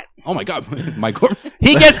 Smart! Oh my God. Mike Gorman.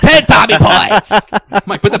 He gets 10 Tommy points!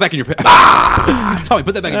 Mike, put that back in your pants. Tommy,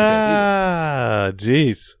 put that back in your pants.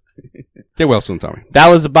 jeez. Get well soon, Tommy. That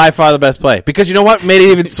was by far the best play. Because you know what made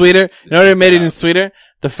it even sweeter? You know what made it even sweeter?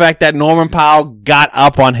 The fact that Norman Powell got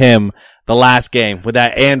up on him the last game with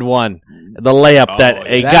that and one. The layup that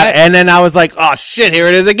he got. And then I was like, oh shit, here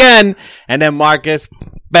it is again. And then Marcus,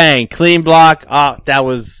 bang, clean block. Oh, that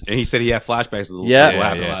was. And he said he had flashbacks of what Yeah.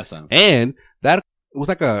 happened last time. And that was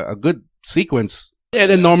like a good sequence. And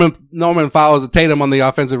then Norman fouls Tatum on the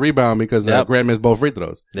offensive rebound because Yep. Grant missed both free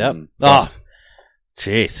throws. Yep. Mm. Oh,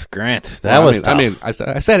 jeez, Grant. That Well, was tough.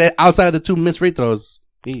 I said it, outside of the two missed free throws,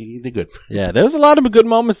 he did good. Yeah, there was a lot of good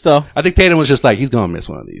moments though. I think Tatum was just like, he's going to miss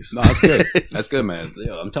one of these. No, that's good. That's good, man.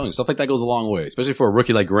 Yo, I'm telling you, stuff like that goes a long way, especially for a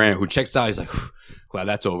rookie like Grant who checks out. He's like, glad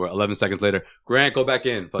that's over. 11 seconds later, Grant, go back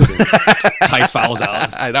in. Fucking Tice fouls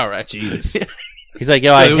out. I know, right? Jesus. He's like,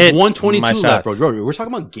 yo, I It was hit 122 my left, bro. shots. Bro, we're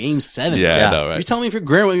talking about Game 7. Yeah, Yeah. I know, right? You're telling me if you're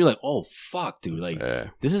Grant, you're like, oh fuck, dude, like Yeah.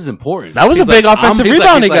 this is important. That was He's a big like, offensive he's like-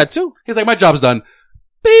 rebound he's he like- got too. He's like, my job's done.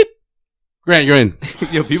 Beep. Grant, you're in.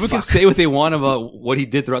 Yo, people can say what they want about what he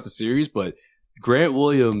did throughout the series, but Grant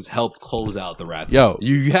Williams helped close out the Raptors. Yo.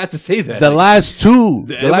 you have to say that. The Like, last two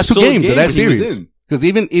it games was of still a that game when he was series. in. Because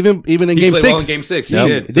even in he game played 6, well in Game 6. He it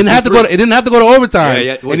did. didn't have to go. It didn't have to go to overtime. Yeah,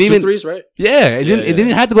 yeah. What, and even 2 threes, right? it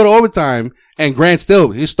didn't have to go to overtime. And Grant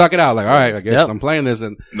still he stuck it out. Like, all right, I guess Yep. I'm playing this.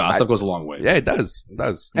 And No, that stuff goes a long way. yeah, it does. It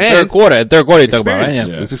does. Third And quarter you talk about, right? experience.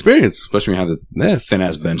 Yeah. Yeah. It's experience. Especially when you have Yeah. the thin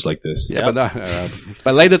ass bench like this. Yeah,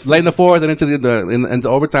 but late in the fourth and into the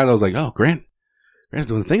overtime, I was like, oh, Grant's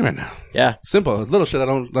doing the thing right now. Yeah. Simple. It's little shit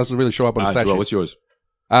that doesn't really show up on the stat Joel, sheet. what's yours?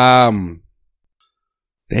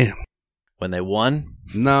 Damn. When they won,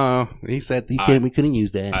 No, he said we couldn't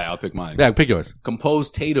use that. All right, I'll pick mine. Yeah, pick yours. Compose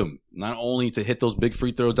Tatum, not only to hit those big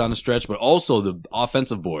free throws down the stretch, but also the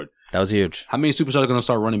offensive board. that was huge. How many superstars are going to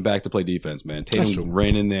start running back to play defense, man? That's true. Tatum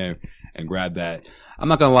ran in there and grab that. I'm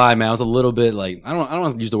not gonna lie, man. I was a little bit like, I don't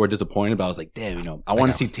want to use the word disappointed, but I was like, damn, I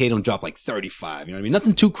want to see Tatum drop like 35. You know what I mean?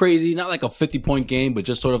 Nothing too crazy, not like a 50-point game, but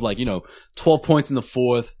just sort of like, 12 points in the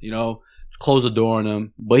fourth, close the door on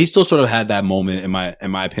him. But he still sort of had that moment in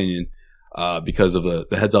my opinion, because of the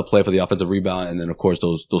heads up play for the offensive rebound. And then of course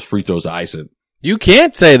those free throws to ice it. You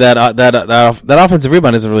can't say that offensive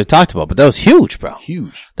rebound isn't really talked about, but that was huge, bro.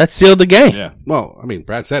 Huge. That sealed the game. Yeah. Well, I mean,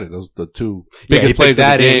 Brad said it. Those are the two He biggest plays of the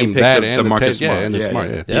that game. That and the Marcus Smart. Smart. And the Smart.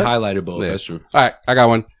 Yeah. Yeah. He highlighted both. Yeah. That's true. All right. I got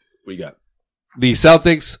one. What you got? The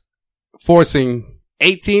Celtics forcing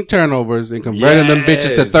 18 turnovers and converting them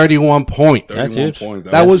bitches to 31 points. That's huge. Points.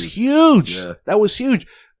 That was huge. Yeah. That was huge.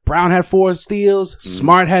 Brown had 4 steals.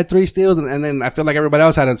 Smart had 3 steals. And then I feel like everybody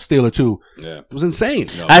else had a steal or 2. Yeah. It was insane.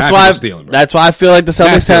 No, That's why I feel like the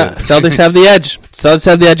Celtics have the edge. Celtics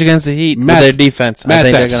have the edge against the Heat with their defense. I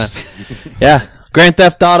think they're gonna. Yeah. Grand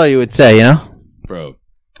Theft Auto, you would say, Bro.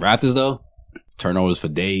 Raptors though, turnovers for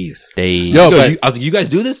days. Yo, but, I was like, you guys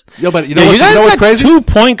do this? yo, but you You guys know what's got crazy? 2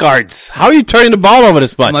 point guards. How are you turning the ball over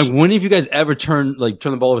this much? I'm like, when have you guys ever turn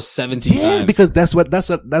the ball over 17 times? Because that's what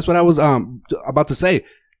I was about to say.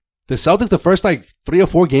 The Celtics, the first 3 or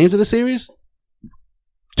 4 games of the series,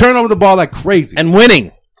 turn over the ball like crazy and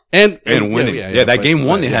winning. and winning. Yeah, that but game so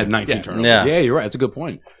one, that- they had yeah, 19 yeah. turnovers. Yeah. Yeah, you're right. That's a good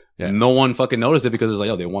point. Yeah. No one fucking noticed it because it's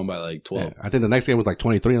like, they won by 12. Yeah. I think the next game was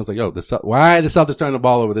 23. And I was like, yo, why the Celtics turning the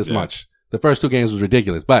ball over this much? The first 2 games was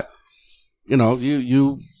ridiculous, but you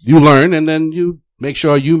learn and then you make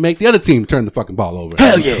sure you make the other team turn the fucking ball over.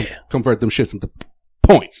 Hell yeah. Convert them shits into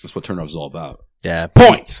points. That's what turnovers is all about. Yeah.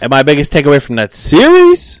 Points. And my biggest takeaway from that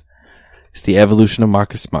series is the evolution of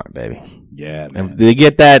Marcus Smart, baby. Yeah, man. And they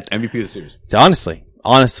get that. MVP of the series.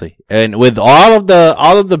 Honestly. And with all of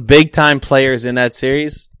the big time players in that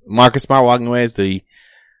series, Marcus Smart walking away as the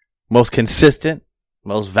most consistent,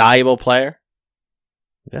 most valuable player.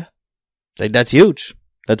 Yeah. That's huge.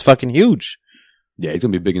 That's fucking huge. Yeah, he's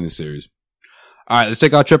going to be big in this series. All right, let's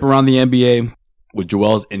take our trip around the NBA with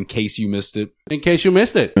Joel's In Case You Missed It. In case you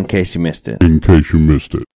missed it. In case you missed it. In case you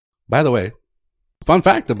missed it. By the way, fun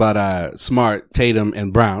fact about Smart, Tatum,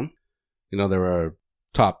 and Brown. There were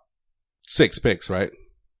top 6 picks, right?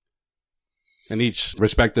 And each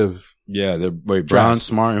respective Yeah, they're Brown, Drafts.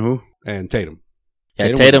 Smart, and who? and Tatum.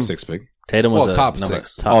 Yeah, was Tatum. a 6th pick. Tatum was Well, a top number,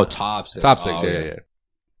 6. Top 6. Top 6, Oh, yeah.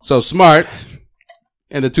 So Smart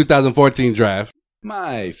in the 2014 draft,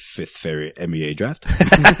 My 5th favorite NBA draft.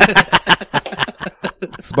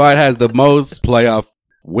 Smart has the most playoff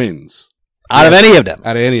wins Out of any of them.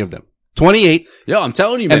 out of any of them. 28. Yo, I'm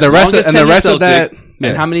telling you, man. And the rest of- longest and the tenure rest of Celtic. that-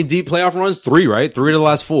 And yeah. how many deep playoff runs? 3, right? 3 of the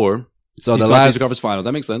last 4. So He's the got last, these conference finals.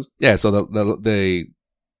 That makes sense. yeah. So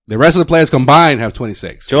the rest of the players combined have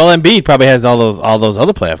 26. Joel Embiid probably has all those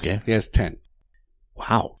other playoff games. He has 10.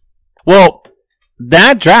 Wow. Well,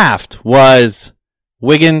 that draft was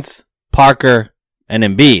Wiggins, Parker, and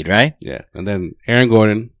Embiid, right? Yeah. And then Aaron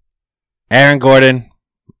Gordon, Aaron Gordon,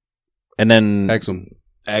 and then Exum.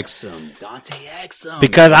 Exum. Dante Exum.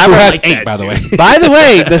 because I Who was has like, 8, by the way. by the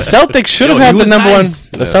way, the Celtics should have Yo, had he the was number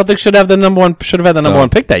nice. one. The Celtics should have the number one. Should have had the number So- one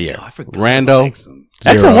pick that year. Yo, I forgot Randall. about Exum.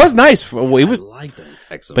 Exum was nice. He I was, liked him.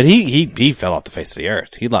 Exum. but he fell off the face of the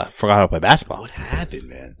earth. He forgot how to play basketball. What happened,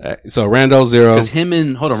 man? So Randall 0. Because him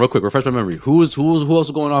and hold on, real quick, refresh my memory. Who else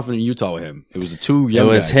was going off in Utah with him? It was the 2 young It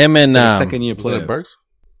was guys. him and It's like a second year Was player. it Burks?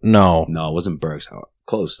 No, No, it wasn't Burks.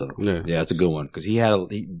 Close though. Yeah. Yeah, that's a good one because he had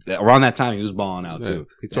around that time he was balling out Yeah. too.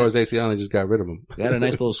 He tore his ACL and they just got rid of him. They had a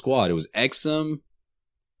nice little squad. It was Exum.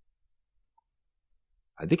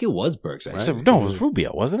 I think it was Burks actually. no, it was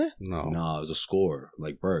Rubio, wasn't it? No. No, it was a scorer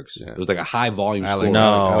like Burks. Yeah. It was like a high volume Alec- score.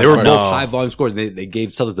 No, they were both no. high volume scores. They gave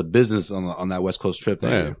Celtics the business on that West Coast trip.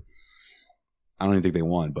 That Yeah. year. I don't even think they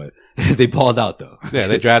won, but they balled out though. Yeah,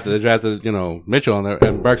 they drafted, Mitchell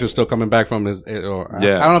and Burks was still coming back from his, or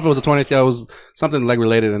Yeah. I don't know if it was a 20 ACL, it was something leg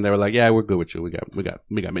related and they were like, yeah, we're good with you. We got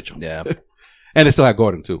Mitchell. Yeah. And they still had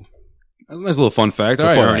Gordon too. That's a nice little fun fact. All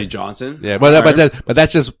right, Before, Ernie right. Johnson. Yeah, but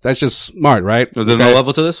that's just smart, right? Was there no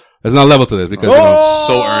level to this? There's no level to this because,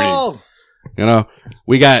 So Ernie.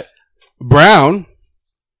 we got Brown,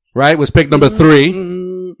 right? Was pick number 3,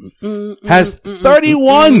 has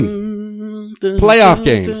 31 playoff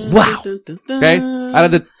games. Wow. Okay. Out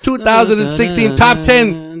of the 2016 top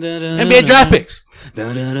 10 NBA draft picks.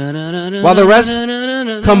 While the rest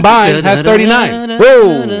combined have 39.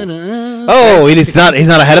 Whoa. Oh, he's not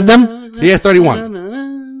ahead of them? He has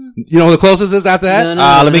 31. You know who the closest is after that?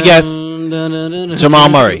 Let me guess. Jamal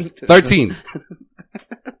Murray. 13.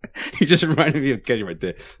 You just reminded me of Kenny right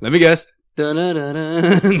there. Let me guess. Jamal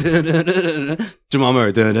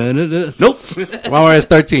Murray. Nope. Jamal Murray is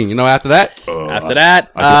 13. You know after that? After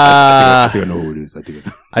that, I think I know who it is. I think I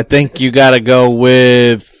know. I think you got to go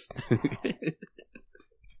with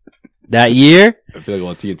that year. I feel like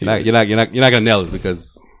on TNT. You're not gonna nail this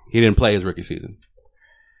because he didn't play his rookie season.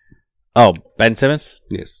 Oh, Ben Simmons?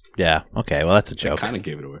 Yes. Yeah. Okay. Well, that's a joke. Kind of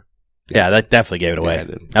gave it away. Yeah, that definitely gave it away. Yeah, it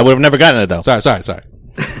did. I would have never gotten it though. Sorry. All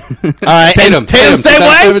right. Tatum, same way.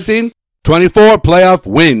 2017, 24 playoff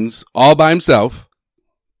wins all by himself.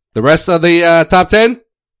 The rest of the top 10,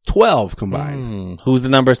 12 combined. Who's the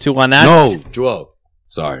numbers 2 on that? No, Joel.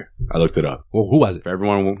 Sorry, I looked it up. Well, who was it? For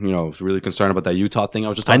everyone, was really concerned about that Utah thing I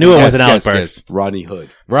was just I talking knew it about. wasn't Alec yes, Burks. yes. Rodney Hood.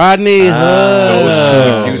 Rodney Hood.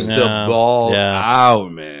 Those two used to yeah. ball Yeah.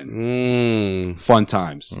 out, man. Fun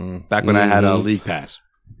times. Back when I had a league pass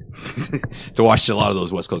to watch a lot of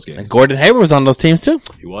those West Coast games. And Gordon Hayward was on those teams too.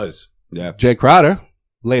 He was. Yeah. Jay Crowder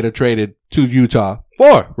later traded to Utah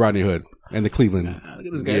for Rodney Hood and the Cleveland. Look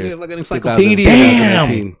at this guy. Years. Look at 2000. encyclopedia.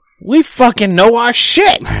 Damn. We fucking know our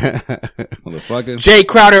shit. Motherfucker. Jay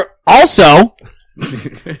Crowder also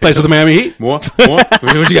Plays for the Miami Heat. More?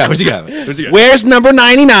 What you got? wears number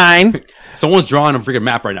 99. Someone's drawing a freaking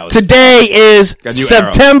map right now. Today is Got a new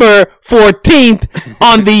September 14th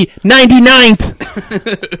on the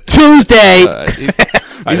 99th Tuesday.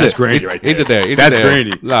 That's Grandy right there. He's there. That's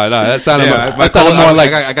Grandy. No, that sounded Yeah, that sounded more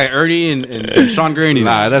like I got Ernie and Sean Grandy.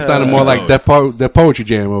 nah. That sounded more like that poetry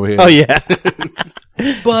jam over here. Oh yeah.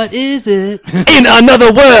 But is it? In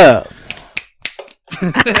another world.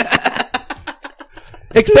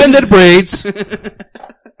 Extended braids,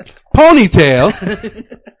 ponytail,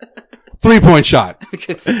 3-point shot.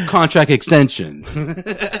 Contract extension.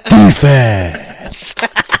 Defense.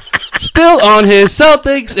 Still on his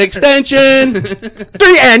Celtics extension.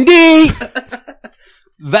 3-and-D.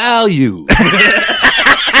 Value.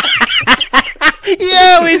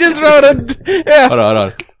 Yeah, we just wrote it. Yeah. Hold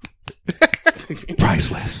on.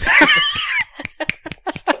 Priceless.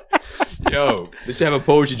 Yo, they should have a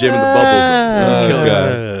poetry jam in the bubble. Bro. Oh,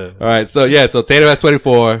 God. All right, so Tatum has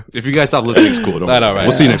 24. If you guys stop listening, it's cool. Don't All worry. right.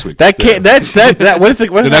 We'll see you next week. That can't, that what is the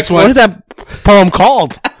next one? What is that poem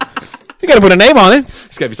called? You gotta put a name on it.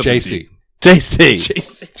 It's gotta be something JC. deep.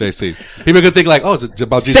 JC. JC. People could think like, oh, it's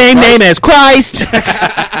about Jesus Same Christ. name as Christ.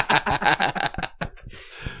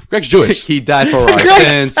 Greg's Jewish. He died for our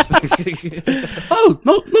sins. Oh,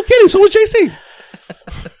 no kidding. So was JC.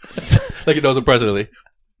 Like he knows him personally.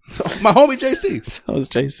 So, my homie JC. That was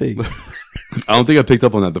JC. I don't think I picked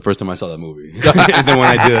up on that the first time I saw that movie. And then when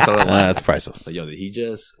I did, I thought, That's priceless. like, yo, did he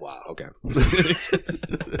just? Wow, okay.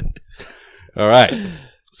 All right.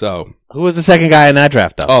 So, Who was the second guy in that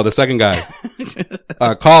draft, though? the second guy.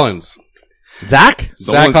 Collins. Zach?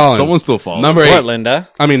 Zach Collins. Someone's still following. Number 8. Portland, huh?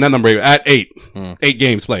 I mean, not number 8. At 8. 8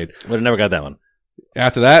 games played. Would have never got that one.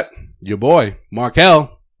 After that, your boy,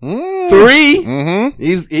 Markelle. 3. Mm-hmm.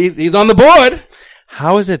 He's on the board.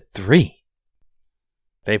 How is it 3?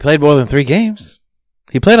 They played more than 3 games.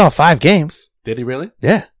 He played all 5 games. Did he really?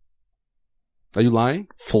 Yeah. Are you lying?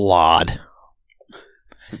 Flawed.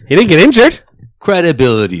 He didn't get injured.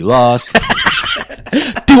 Credibility lost.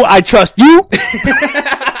 Do I trust you?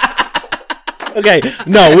 Okay,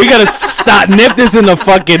 no, we gotta nip this in the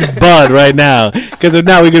fucking bud right now. Because if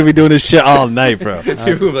not, we're gonna be doing this shit all night, bro.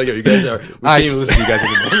 People are like, yo, you guys are. We can't even listen to you guys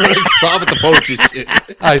anymore. Stop with the poetry shit.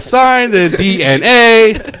 I signed the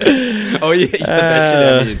DNA. Oh, yeah. You put that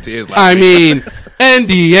shit at me in tears. I mean,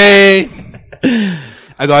 NDA.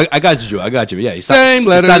 I got you, Joe. I got you. Yeah, he Same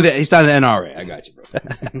letters. He signed an NRA. I got you, bro.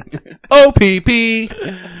 OPP.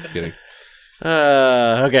 Just kidding.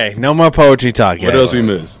 Okay, no more poetry talk. What else we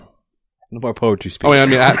miss? No more poetry speak. Oh, wait, I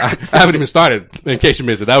mean, I haven't even started. In case you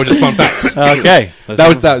missed it, that was just fun facts. Okay.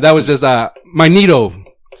 That was just my Nito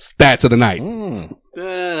stats of the night.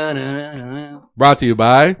 Brought to you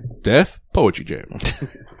by Def Poetry Jam.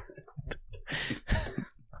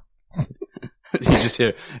 You just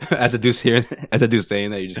hear as a dude saying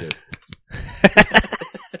that, you just hear.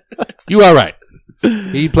 You are right.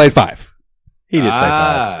 He played 5, He did play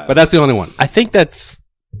 5. but that's the only one. I think that's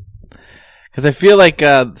because I feel like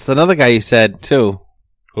it's another guy you said too.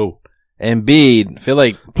 Oh, Embiid. I feel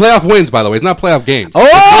like playoff wins, by the way. It's not playoff games.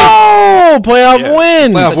 playoff Yeah.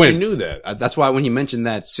 wins. Playoff I wins. knew that. That's why when he mentioned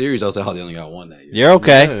that series, I was like, "Oh, they only got one that year." You're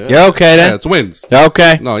okay. Yeah. You're okay Yeah, then. it's wins. You're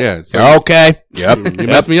okay. No, yeah. You're okay. Yep. You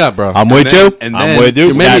messed me up, bro. I'm with then- you. and I'm then with you.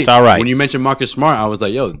 you made That's me- all right. When you mentioned Marcus Smart, I was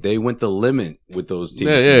like, "Yo, they went the limit with those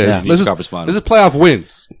teams." Yeah. In the This is conference finals. playoff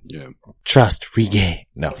wins. Yeah. Trust regain.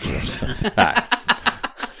 No. All right.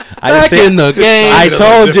 Back in the game. I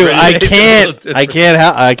told you I Different. can't. I can't.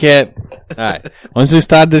 I can't. All right. Once we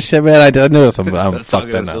start this shit, man, I knew I'm Start fucked talking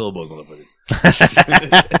up in now. syllables, motherfuckers.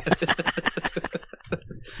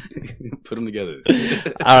 Put them together.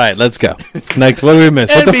 All right, let's go. Next, what do we miss?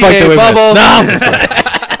 What the NBA fuck did we bubble. miss?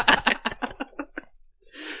 No.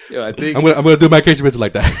 Yo, I think I'm gonna do my Casey Winston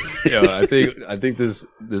like that. Yo, I think this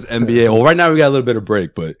NBA. Well, right now we got a little bit of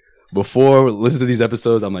break, but before listen to these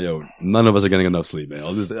episodes, I'm like, yo, none of us are getting enough sleep, man.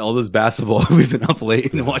 All this basketball, we've been up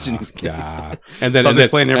late and watching these games. Yeah. And then Something's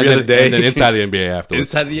playing every other day, and then inside the NBA afterwards.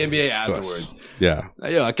 Inside the NBA afterwards. Yeah.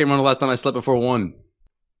 Yo, I can't remember the last time I slept before 1.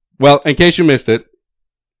 Well, in case you missed it,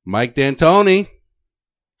 Mike D'Antoni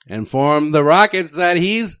informed the Rockets that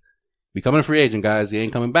he's becoming a free agent, guys. He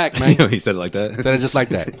ain't coming back, man. He said it like that. Said it just like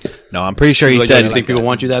that. No, I'm pretty sure he Like, said. you think people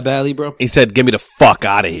want you that badly, bro? He said, "Get me the fuck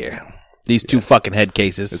out of here." These two fucking head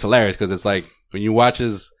cases. It's hilarious because it's like when you watch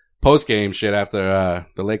his post game shit after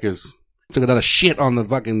the Lakers took another shit on the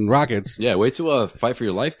fucking Rockets. Yeah, wait to fight for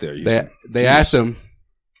your life there. They asked him,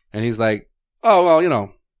 and he's like, "Oh well,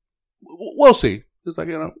 we'll see." It's like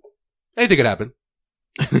anything could happen.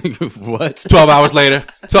 What? 12 hours later,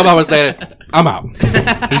 I'm out.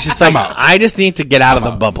 He's just like, I just need to get out of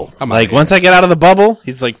the bubble. I'm like, out. once I get out of the bubble,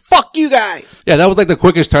 he's like, fuck you guys. Yeah, that was like the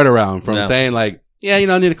quickest turnaround from No. saying like, yeah,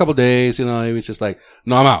 I need a couple days. He was just like,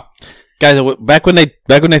 no, I'm out. Guys, back when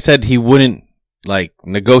they said he wouldn't like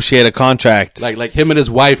negotiate a contract. Like him and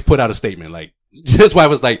his wife put out a statement. Like his wife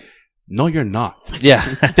was like, no, you're not yeah.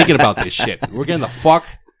 thinking about this shit. We're getting the fuck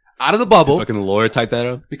out of the bubble Fucking lawyer type that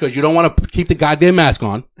up. because you don't want to keep the goddamn mask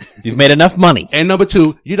on. You've made enough money. And number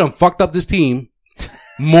 2, you done fucked up this team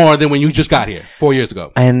more than when you just got here 4 years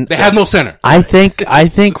ago. And they have no center. I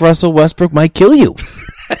think Russell Westbrook might kill you.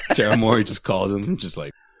 Daryl Morey just calls him, just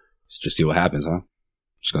like, just see what happens, huh?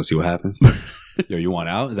 Just gonna see what happens. Yo, you want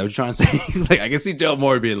out? Is that what you're trying to say? Like, I can see Daryl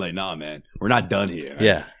Morey being like, nah, man, we're not done here. Right?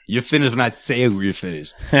 Yeah. You're finished when I say we're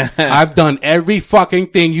finished. I've done every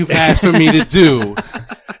fucking thing you've asked for me to do,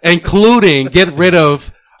 including get rid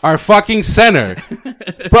of our fucking center.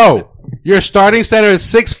 Bro, your starting center is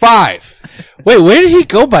 6'5". Wait, where did he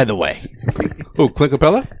go, by the way? Who, Clint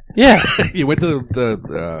Capella? Yeah. He went to Where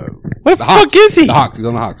the the fuck Hawks. is he? The Hawks. He's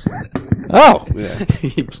on the Hawks. Oh. Yeah.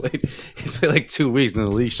 he played like 2 weeks and then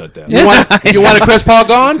the league shut down. You want a Chris Paul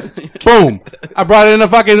gone? Boom. I brought in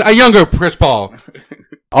a younger Chris Paul.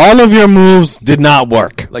 All of your moves did not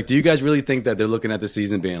work. Like, do you guys really think that they're looking at the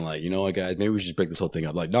season being like, you know what, guys, maybe we should just break this whole thing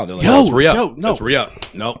up? Like, no, they're like, Yo, let's re-up. yo, no. Let's re-up.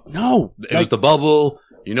 No. No. It was the bubble.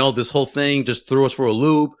 This whole thing just threw us for a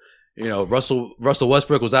loop. Russell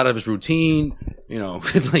Westbrook was out of his routine.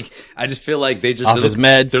 Like, I just feel like they just Off his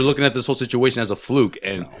meds. They're looking at this whole situation as a fluke.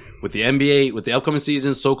 And with the NBA, with the upcoming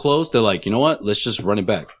season so close, they're like, you know what? Let's just run it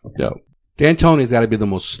back. Yo. D'Antoni's got to be the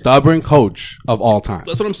most stubborn coach of all time.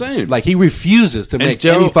 That's what I'm saying. Like, he refuses to make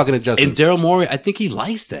any fucking adjustments. And Daryl Morey, I think he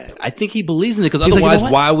likes that. I think he believes in it because He's like, otherwise, you know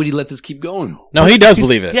what? why would he let this keep going? No, he does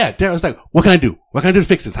believe it. Yeah, Daryl's like, what can I do? What can I do to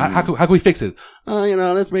fix this? How can we fix this?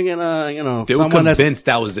 Let's bring in, They were someone that's... convinced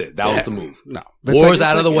that was it. That was the move. No. War's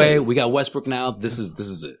out of the way. We got Westbrook now. This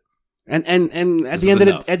is it. And at This the end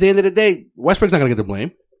is of the day, Westbrook's not going to get the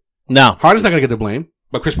blame. No. Harden's not going to get the blame.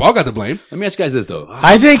 But Chris Paul got the blame. Let me ask you guys this though.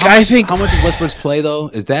 I think How much is Westbrook's play though?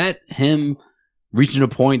 Is that him reaching a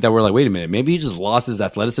point that we're like, wait a minute, maybe he just lost his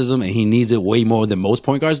athleticism and he needs it way more than most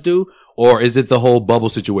point guards do? Or is it the whole bubble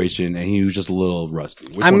situation and he was just a little rusty?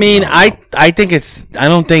 I think I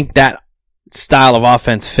don't think that style of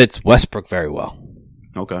offense fits Westbrook very well.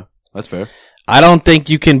 Okay. That's fair. I don't think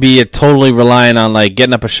you can be totally relying on like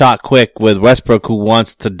getting up a shot quick with Westbrook who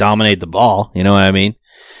wants to dominate the ball. You know what I mean?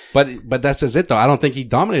 But that's just it though. I don't think he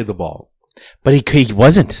dominated the ball. But he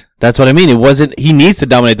wasn't. That's what I mean. It wasn't. He needs to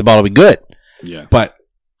dominate the ball to be good. Yeah. But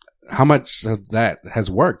how much of that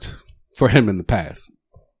has worked for him in the past?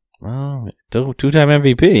 Well, two-time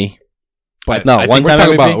MVP. But no, one-time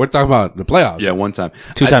MVP. We're talking about the playoffs. Yeah, one time.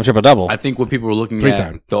 Two-time triple-double. I think what people were looking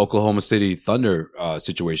Three-time. at the Oklahoma City Thunder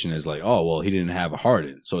situation is like, oh, well, he didn't have a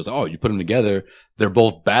Harden. So it's, you put them together. They're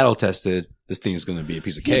both battle-tested. This thing's going to be a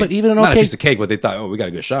piece of cake. Yeah, but even in Not a OKC piece of cake, but they thought, we got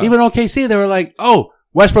a good shot. Even OKC, they were like, oh,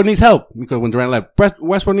 Westbrook needs help. Because when Durant left,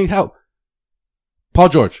 Westbrook needs help. Paul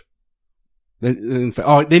George. They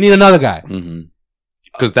need another guy. Mm-hmm.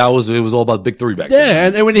 Because it was all about the big three back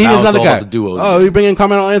then. Yeah, and when he Now needs it's another all guy. about the duos. Oh, you bring in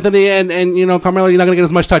Carmelo Anthony and Carmelo, you're not going to get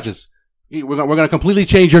as much touches. We're going to completely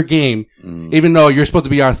change your game, even though you're supposed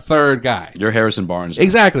to be our third guy. You're Harrison Barnes.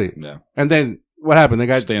 Exactly. Yeah. And then what happened? They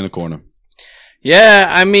got Stay in the corner. Yeah,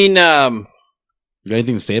 I mean, You got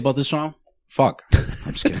anything to say about this, Sean? Fuck.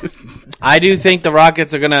 I'm just kidding. I do think the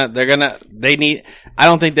Rockets I don't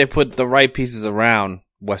think they put the right pieces around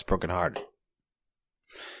Westbrook and Harden.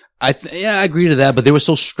 I agree to that, but they were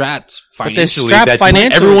so strapped financially. strapped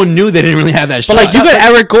financially. Everyone knew they didn't really have that shot. But like, you got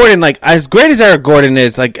Eric Gordon, like, as great as Eric Gordon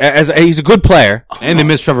is, like, he's a good player. And they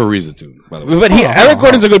missed Trevor Ariza too, by the way. But Eric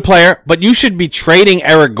Gordon's a good player, but you should be trading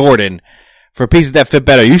Eric Gordon for pieces that fit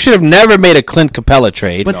better. You should have never made a Clint Capella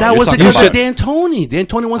trade. But that you're was the talking case with about- D'Antoni.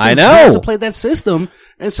 D'Antoni wants I know. to play that system.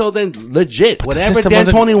 And so then legit, whatever system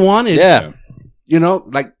wasn't- D'Antoni wanted, yeah. you know,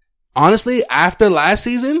 like honestly, after last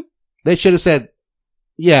season, they should have said,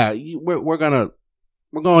 yeah, we're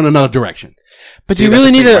going another direction. But See, you that's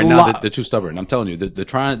really the need thing a right now, lot. they're too stubborn. I'm telling you,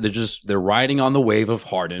 they're riding on the wave of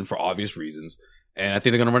Harden for obvious reasons. And I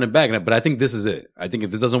think they're going to run it back. But I think this is it. I think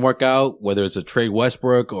if this doesn't work out, whether it's a trade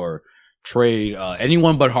Westbrook or trade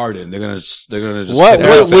anyone but Harden, they're gonna just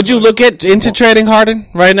What would you look into trading Harden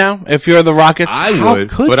right now if you're the Rockets? I would,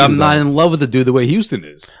 could but you, I'm not though? in love with the dude the way Houston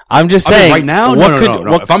is. I'm just I mean, saying right now, what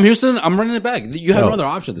no. If I'm Houston, I'm running it back. You have No. another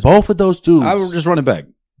option. At this Both of those dudes, I would just run it back.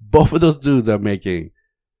 both of those dudes are making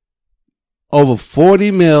over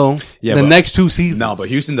 40 mil Yeah, the but- next 2 seasons. No, but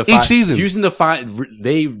Houston each season. they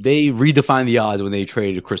redefined the odds when they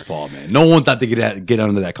traded Chris Paul. Man, no one thought they could get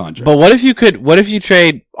under that contract. But what if you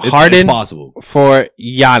trade It's Harden possible. for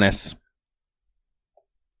Giannis?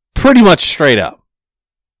 Pretty much straight up.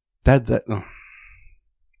 that oh.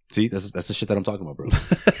 See, that's the shit that I'm talking about, bro.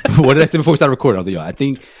 What did I say before we started recording? I was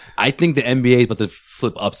like, I think the NBA is about to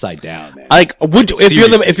flip upside down, man. Like,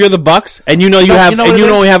 Seriously. if you're the Bucks and you what it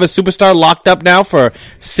only is? have a superstar locked up now for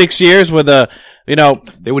 6 years with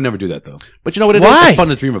They would never do that though. But you know what it is? Why? It's fun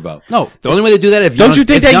to dream about. No. The only way they do that if don't Giannis- you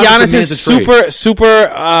think if that Giannis demands is a trade.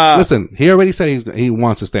 super? Listen, he already said he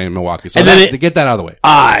wants to stay in Milwaukee. So And then to get that out of the way.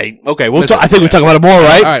 Okay. Listen, I think we'll talk about it more,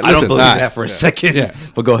 right? All right, I don't listen. believe Alright. that for a second. Yeah.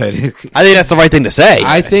 But go ahead. I think that's the right thing to say.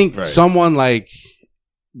 I think Right. someone like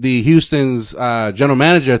the Houston's general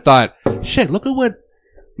manager thought, shit, look at what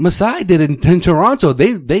Masai did in Toronto.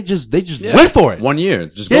 They just went for it. 1 year.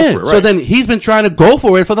 Just Yeah. go for it. So Right. then he's been trying to go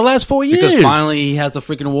for it for the last 4 years. Because finally he has the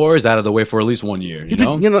freaking Warriors out of the way for at least 1 year. You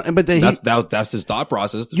know? but then That's his thought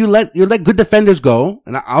process. you let good defenders go,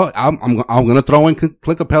 and I'm gonna throw in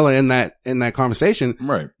Clint Capella in that conversation.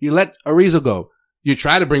 Right. You let Ariza go. You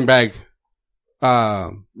try to bring back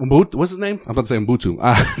Mbut, what's his name? I'm about to say Mbutu.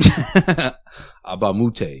 About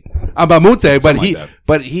Mute. Mute, like that.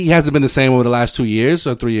 but he hasn't been the same over the last 2 years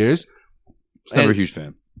or 3 years. Never a And- huge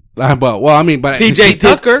fan. But well, I mean, but PJ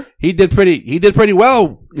Tucker. he did pretty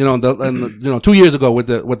well, you know, 2 years ago with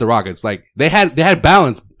the Rockets. Like they had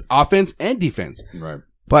balance, offense and defense. Right.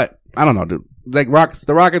 But I don't know, dude. Like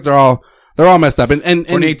the Rockets they're all messed up. And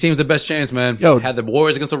 2018 was the best chance, man. Yo. Had the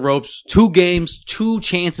Warriors against the ropes. 2 games, 2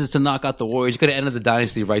 chances to knock out the Warriors. You could have ended the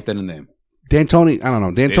dynasty right then and there. D'Antoni, I don't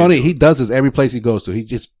know. D'Antoni, he does this every place he goes to. He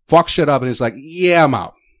just fucks shit up and it's like, yeah, I'm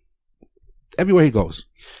out. Everywhere he goes.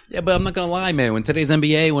 Yeah, but I'm not gonna lie, man. When today's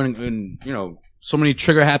NBA, when you know so many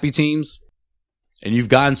trigger happy teams, and you've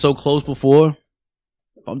gotten so close before,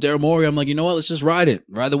 if I'm Daryl Morey, I'm like, you know what? Let's just ride it,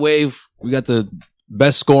 ride the wave. We got the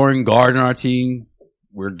best scoring guard in our team.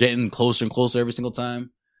 We're getting closer and closer every single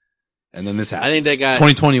time, and then this happens. I think they got-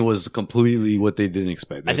 2020 was completely what they didn't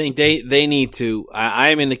expect. I think they need to.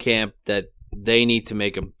 I'm in the camp that they need to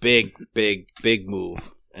make a big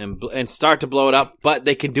move and start to blow it up. But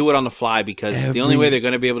they can do it on the fly because the only way they're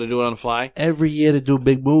going to be able to do it on the fly. Every year to do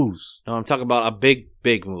big moves. No, I'm talking about a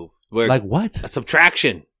big move. Where Like what? a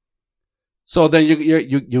subtraction. So then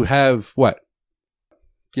you have what?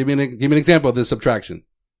 Give me an example of this subtraction.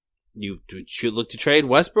 You should look to trade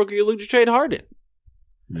Westbrook or you look to trade Harden.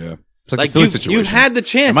 yeah, it's Like the Philly you've situation. had the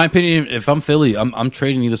chance. In my opinion, if I'm Philly, I'm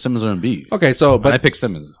trading either Simmons or Embiid. Okay, so But I but pick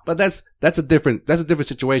Simmons. but that's a different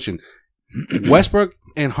situation. Westbrook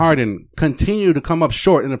and Harden continue to come up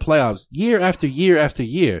short in the playoffs year after year after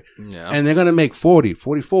year. Yeah. And they're going to make 40,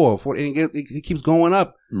 44, 40, and it keeps going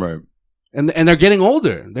up. Right. And they're getting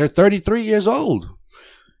older. They're 33 years old.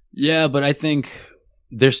 Yeah, but I think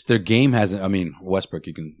their game hasn't. I mean, Westbrook,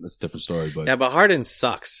 that's a different story. But Yeah, but Harden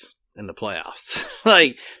sucks in the playoffs.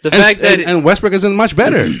 Like the And, fact that and Westbrook isn't much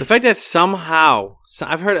better. the fact that somehow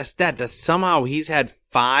I've heard a stat that somehow he's had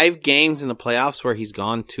 5 games in the playoffs where he's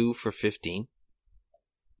gone 2 for 15.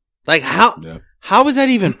 Like how is that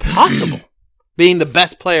even possible? Being the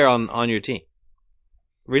best player on your team,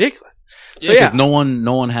 ridiculous. So yeah, 'cause no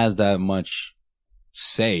one has that much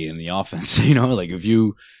say in the offense. You know, like if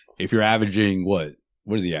you're averaging what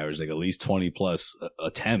is the average? Like at least 20 plus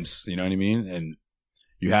attempts. You know what I mean? And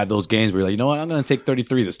you have those games where you're like, you know what, I'm going to take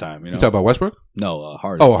 33 this time. You know, You talk about Westbrook? no,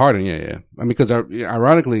 Harden. Oh, Harden, yeah. I mean, because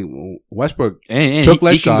ironically, Westbrook, and took he,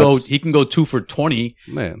 less he can go. shots. He can go 2 for 20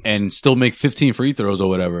 man. and still make 15 free throws or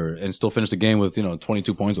whatever, and still finish the game with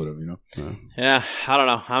 22 points or whatever. You know. yeah. I don't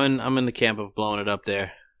know. I'm in the camp of blowing it up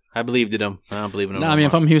there. I believed in him. I don't believe in him. No, no I mean,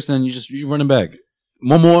 if more. I'm Houston, you run it back.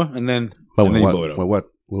 One more, and then But and then you what? blow it up. What?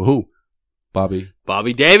 Well, who?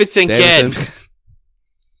 Bobby Davidson, kid. Davidson.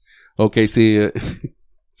 OKC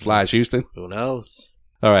 / Houston. Who knows?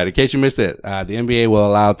 All right. In case you missed it, the NBA will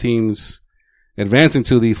allow teams advancing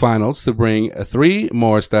to the finals to bring 3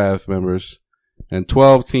 more staff members and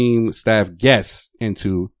 12 team staff guests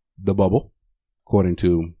into the bubble, according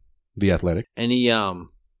to The Athletic. Any,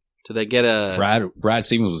 did I get a... Brad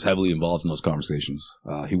Stevens was heavily involved in those conversations.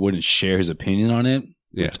 He wouldn't share his opinion on it.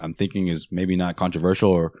 Yeah. Which I'm thinking is maybe not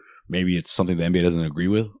controversial, or maybe it's something the NBA doesn't agree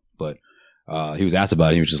with. But he was asked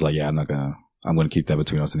about it. He was just like, yeah, I'm going to keep that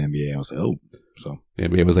between us and the NBA. I was like, oh. So the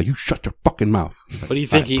NBA was like, you shut your fucking mouth. What do you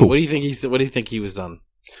think what do you think he was on?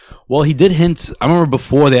 Well, he did hint. I remember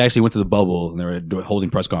before they actually went to the bubble and they were holding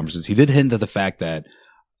press conferences, he did hint at the fact that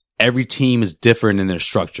every team is different in their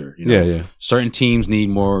structure. You know? Yeah. Certain teams need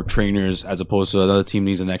more trainers as opposed to another team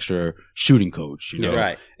needs an extra shooting coach. You know?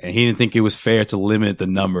 Right. And he didn't think it was fair to limit the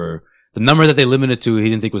number. The number that they limited to, he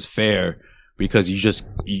didn't think was fair because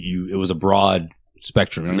it was a broad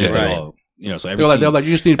spectrum. I mean, it's like, oh, you know, so every team, they're like, you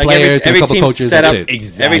just need players and a couple coaches. Set up,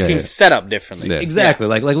 exactly. Every team's set up differently. Yeah. Exactly.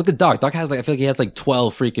 Like look at Doc. Doc has I feel like he has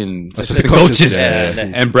 12 freaking Assistant coaches. coaches.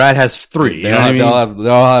 And Brad has 3. You know what I mean? They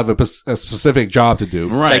all have a specific job to do.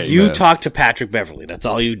 Right. Like you talk to Patrick Beverly. That's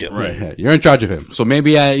all you do. Right. Yeah, you're in charge of him. So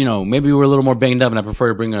maybe maybe we're a little more banged up and I prefer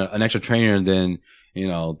to bring an extra trainer than,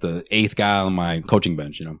 the 8th guy on my coaching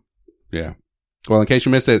bench, Yeah. Well, in case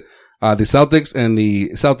you missed it, the Celtics and the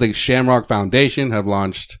Celtics Shamrock Foundation have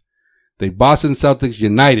launched the Boston Celtics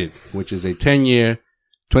United, which is a 10-year,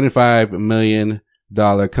 $25 million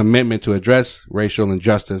commitment to address racial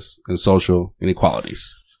injustice and social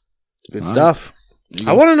inequalities. Good stuff.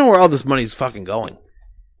 I want to know where all this money's fucking going.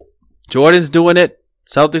 Jordan's doing it.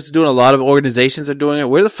 Celtics are doing it. A lot of organizations are doing it.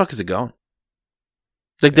 Where the fuck is it going?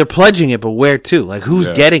 Like they're pledging it, but where to? Like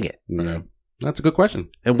who's getting it? Yeah. That's a good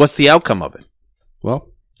question. And what's the outcome of it? Well,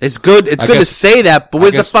 it's good. It's good to say that, but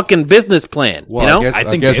where's the fucking business plan? Well, I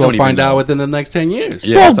think we'll find out within the next 10 years.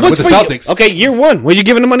 Yeah, well, with the Celtics. Okay, year 1. What are you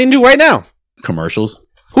giving the money to do right now? Commercials.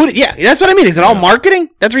 Yeah, that's what I mean. Is it all marketing?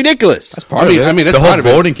 That's ridiculous. That's part of it. I mean, that's the whole part of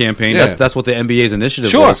it. voting campaign. Yeah. That's what the NBA's initiative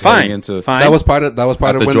Sure, was. fine. Fine. That was part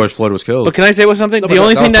of when George Floyd was killed. But can I say something? No, The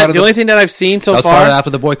only thing that I've seen so that was far part of after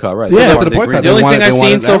the boycott, right? Yeah, after the boycott. The only thing I've they seen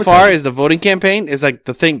wanted so far advertising. is the voting campaign is like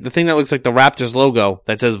the thing that looks like the Raptors logo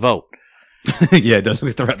that says vote. Yeah, it does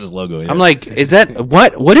look like the Raptors logo. Yeah. I'm like, is that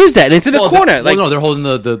what is that? And it's in the corner. No, they're holding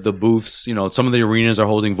the booths. Some of the arenas are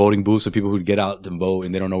holding voting booths for people who get out and vote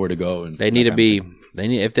and they don't know where to go. And they need to be.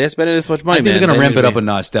 If they're spending this much money, I think they're going to ramp it up a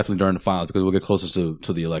notch definitely during the finals because we'll get closer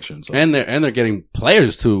to the election. So. And they're getting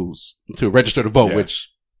players to register to vote, which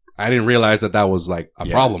I didn't realize that was like a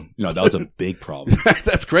problem. No, that was a big problem.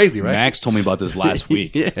 That's crazy, right? Max told me about this last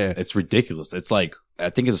week. Yeah. It's ridiculous. It's like, I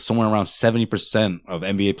think it's somewhere around 70% of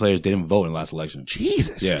NBA players didn't vote in the last election.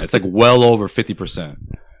 Jesus. Yeah, it's like well over 50%.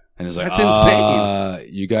 And it's like, that's insane.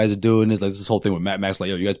 You guys are doing this. Like, this whole thing with Max, like,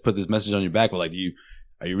 yo, you guys put this message on your back, but like, are you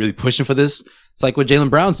really pushing for this? It's like what Jaylen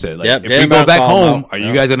Brown said. Like, if we go back home, are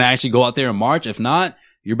you guys going to actually go out there and march? If not,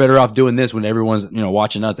 you're better off doing this when everyone's,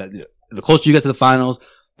 watching us. The closer you get to the finals,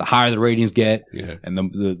 the higher the ratings get, and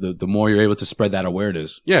the more you're able to spread that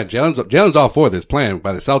awareness. Yeah, Jalen's all for this plan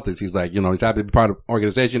by the Celtics. He's like, he's happy to be part of the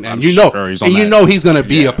organization, and he's going to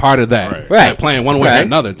be a part of that, right? Plan one way or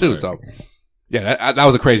another too. Right. So, yeah, that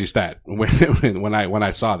was a crazy stat when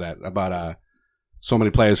I saw that about so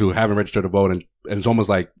many players who haven't registered to vote, and it's almost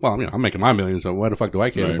like, well, I'm making my millions, so why the fuck do I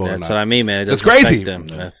care to vote? That's what I mean, man. That's crazy.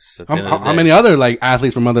 That's how many other like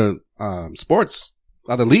athletes from other sports,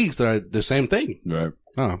 other leagues that are the same thing? Right.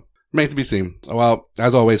 Oh, remains to be seen. Well,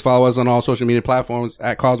 as always, follow us on all social media platforms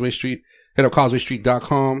at Causeway Street. Hit up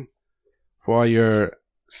causewaystreet.com for all your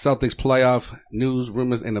Celtics playoff news,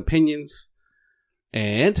 rumors, and opinions.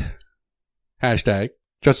 And hashtag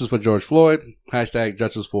justice for George Floyd. Hashtag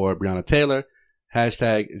justice for Breonna Taylor.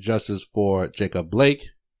 Hashtag justice for Jacob Blake.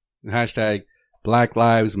 Hashtag Black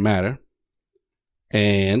Lives Matter.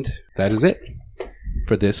 And that is it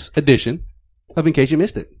for this edition of In Case You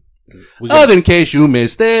Missed It. In case you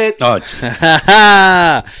missed it. Oh,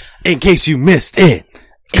 in case you missed it.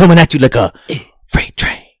 Coming at you like a freight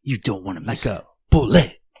train. You don't want to miss a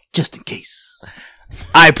bullet, just in case.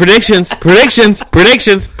 All right, predictions.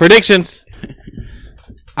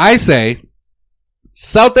 I say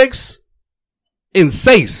Celtics in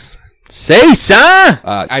 6. Say, son.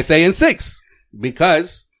 I say in 6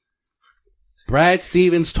 because Brad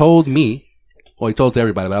Stevens told me, well, he told to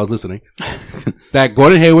everybody, but I was listening, that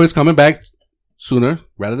Gordon Hayward is coming back sooner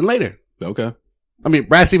rather than later. Okay. I mean,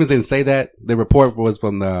 Brad Stevens didn't say that. The report was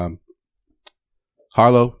from the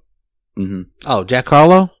Harlow. Mm-hmm. Oh, Jack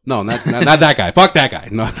Harlow? No, not that guy. Fuck that guy.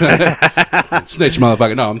 No, snitch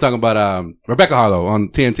motherfucker. No, I'm talking about Rebecca Harlow on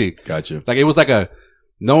TNT. Gotcha. Like it was like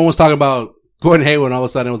no one was talking about Gordon Hayward, all of a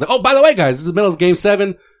sudden it was like, oh, by the way, guys, this is the middle of game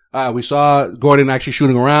 7. We saw Gordon actually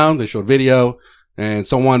shooting around. They showed video, and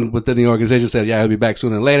someone within the organization said, yeah, he'll be back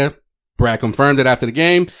sooner than later. Brad confirmed it after the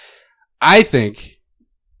game. I think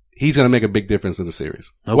he's going to make a big difference in the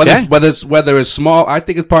series. Okay. Whether it's small, I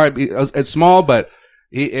think it's small, but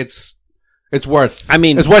it's worth. I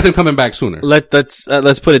mean, it's worth him coming back sooner. Let's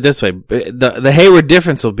put it this way: the Hayward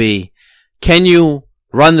difference will be, can you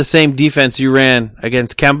run the same defense you ran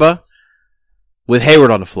against Kemba with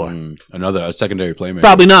Hayward on the floor? Another secondary playmaker.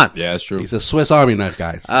 Probably not. Yeah, that's true. He's a Swiss Army knife,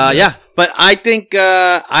 guys. Yeah, but I think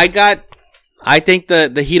I think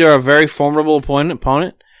the Heat are a very formidable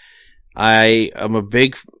opponent. I am a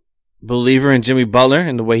big believer in Jimmy Butler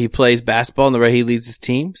and the way he plays basketball and the way he leads his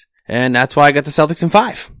teams, and that's why I got the Celtics in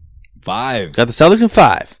 5. 5. Got the Celtics in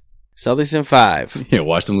 5. Celtics in 5. Yeah,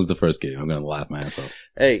 watch them lose the first game. I'm gonna laugh my ass off.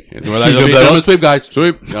 Hey, Sweep, guys.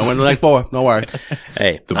 Sweep. Gonna win the next 4. Don't worry.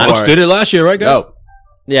 Hey, The Bucks did it last year, right, guys? Go.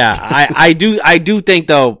 yeah, I do think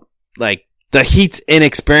though, like the Heat's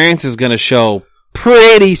inexperience is going to show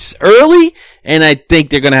pretty early, and I think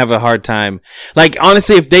they're going to have a hard time. Like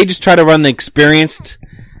honestly, if they just try to run their experienced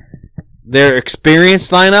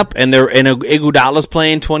lineup, and Iguodala's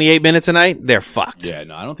playing 28 minutes a night, they're fucked. Yeah,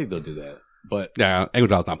 no, I don't think they'll do that. But Yeah,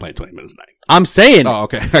 Iguodala's not playing 20 minutes a night. I'm saying. Oh,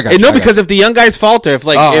 okay. I got you. No, because if the young guys falter, if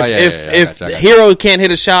I got you. Hero can't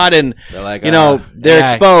hit a shot and They're like, they're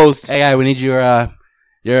exposed. Hey, guy, we need your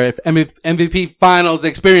MVP Finals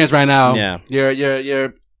experience right now. Yeah.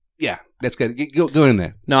 Yeah, that's good. Go in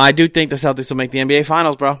there. No, I do think the Celtics will make the NBA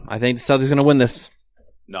Finals, bro. I think the Celtics are going to win this.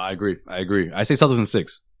 no, I agree. I say Celtics in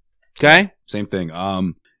 6. Okay? Same thing.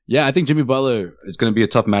 Yeah, I think Jimmy Butler is going to be a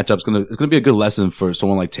tough matchup. It's going to be a good lesson for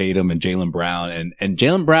someone like Tatum and Jaylen Brown. And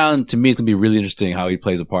Jaylen Brown, to me, is going to be really interesting how he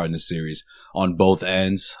plays a part in this series on both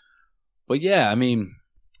ends. But yeah, I mean,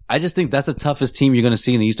 I just think that's the toughest team you're going to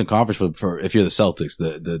see in the Eastern Conference for if you're the Celtics,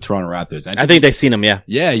 the Toronto Raptors. I think they've seen them, yeah.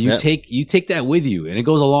 Yeah, you take that with you, and it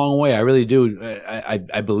goes a long way. I really do.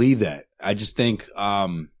 I believe that. I just think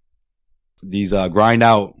these grind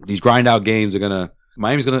out games are gonna.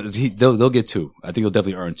 Miami's gonna. They'll get 2. I think they'll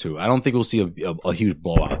definitely earn 2. I don't think we'll see a huge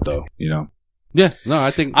blowout though. You know. Yeah, no,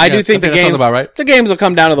 I think the that games sounds about right. The games will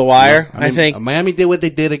come down to the wire. Yeah, I think Miami did what they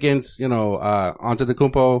did against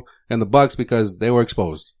Antetokounmpo and the Bucks because they were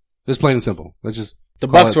exposed. It's plain and simple. Let's just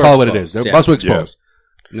Bucks were call it what it exposed. is. The Yeah. Bucks were exposed.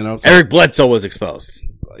 You know, so Eric Bledsoe was exposed,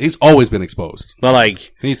 he's always been exposed. but like,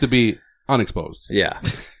 He needs to be unexposed. yeah,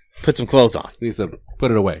 put some clothes on. He needs to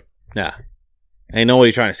put it away. Yeah, ain't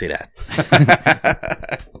nobody trying to see that.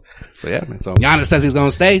 So yeah, man. So Giannis says he's gonna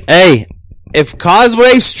stay. Hey, if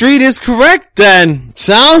Causeway Street is correct, then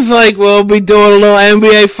sounds like we'll be doing a little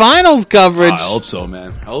NBA Finals coverage. I hope so,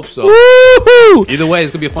 man. I hope so. Woohoo! Either way,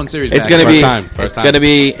 it's gonna be a fun series. It's man. gonna be. First time.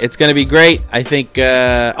 It's gonna be great. I think. We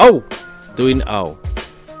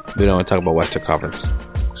don't want to talk about Western Conference.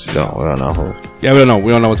 We don't know who. Yeah, we don't know.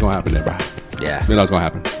 We don't know what's gonna happen there, bro. Yeah. We don't know what's gonna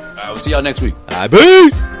happen. We'll see y'all next week.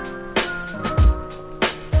 Peace.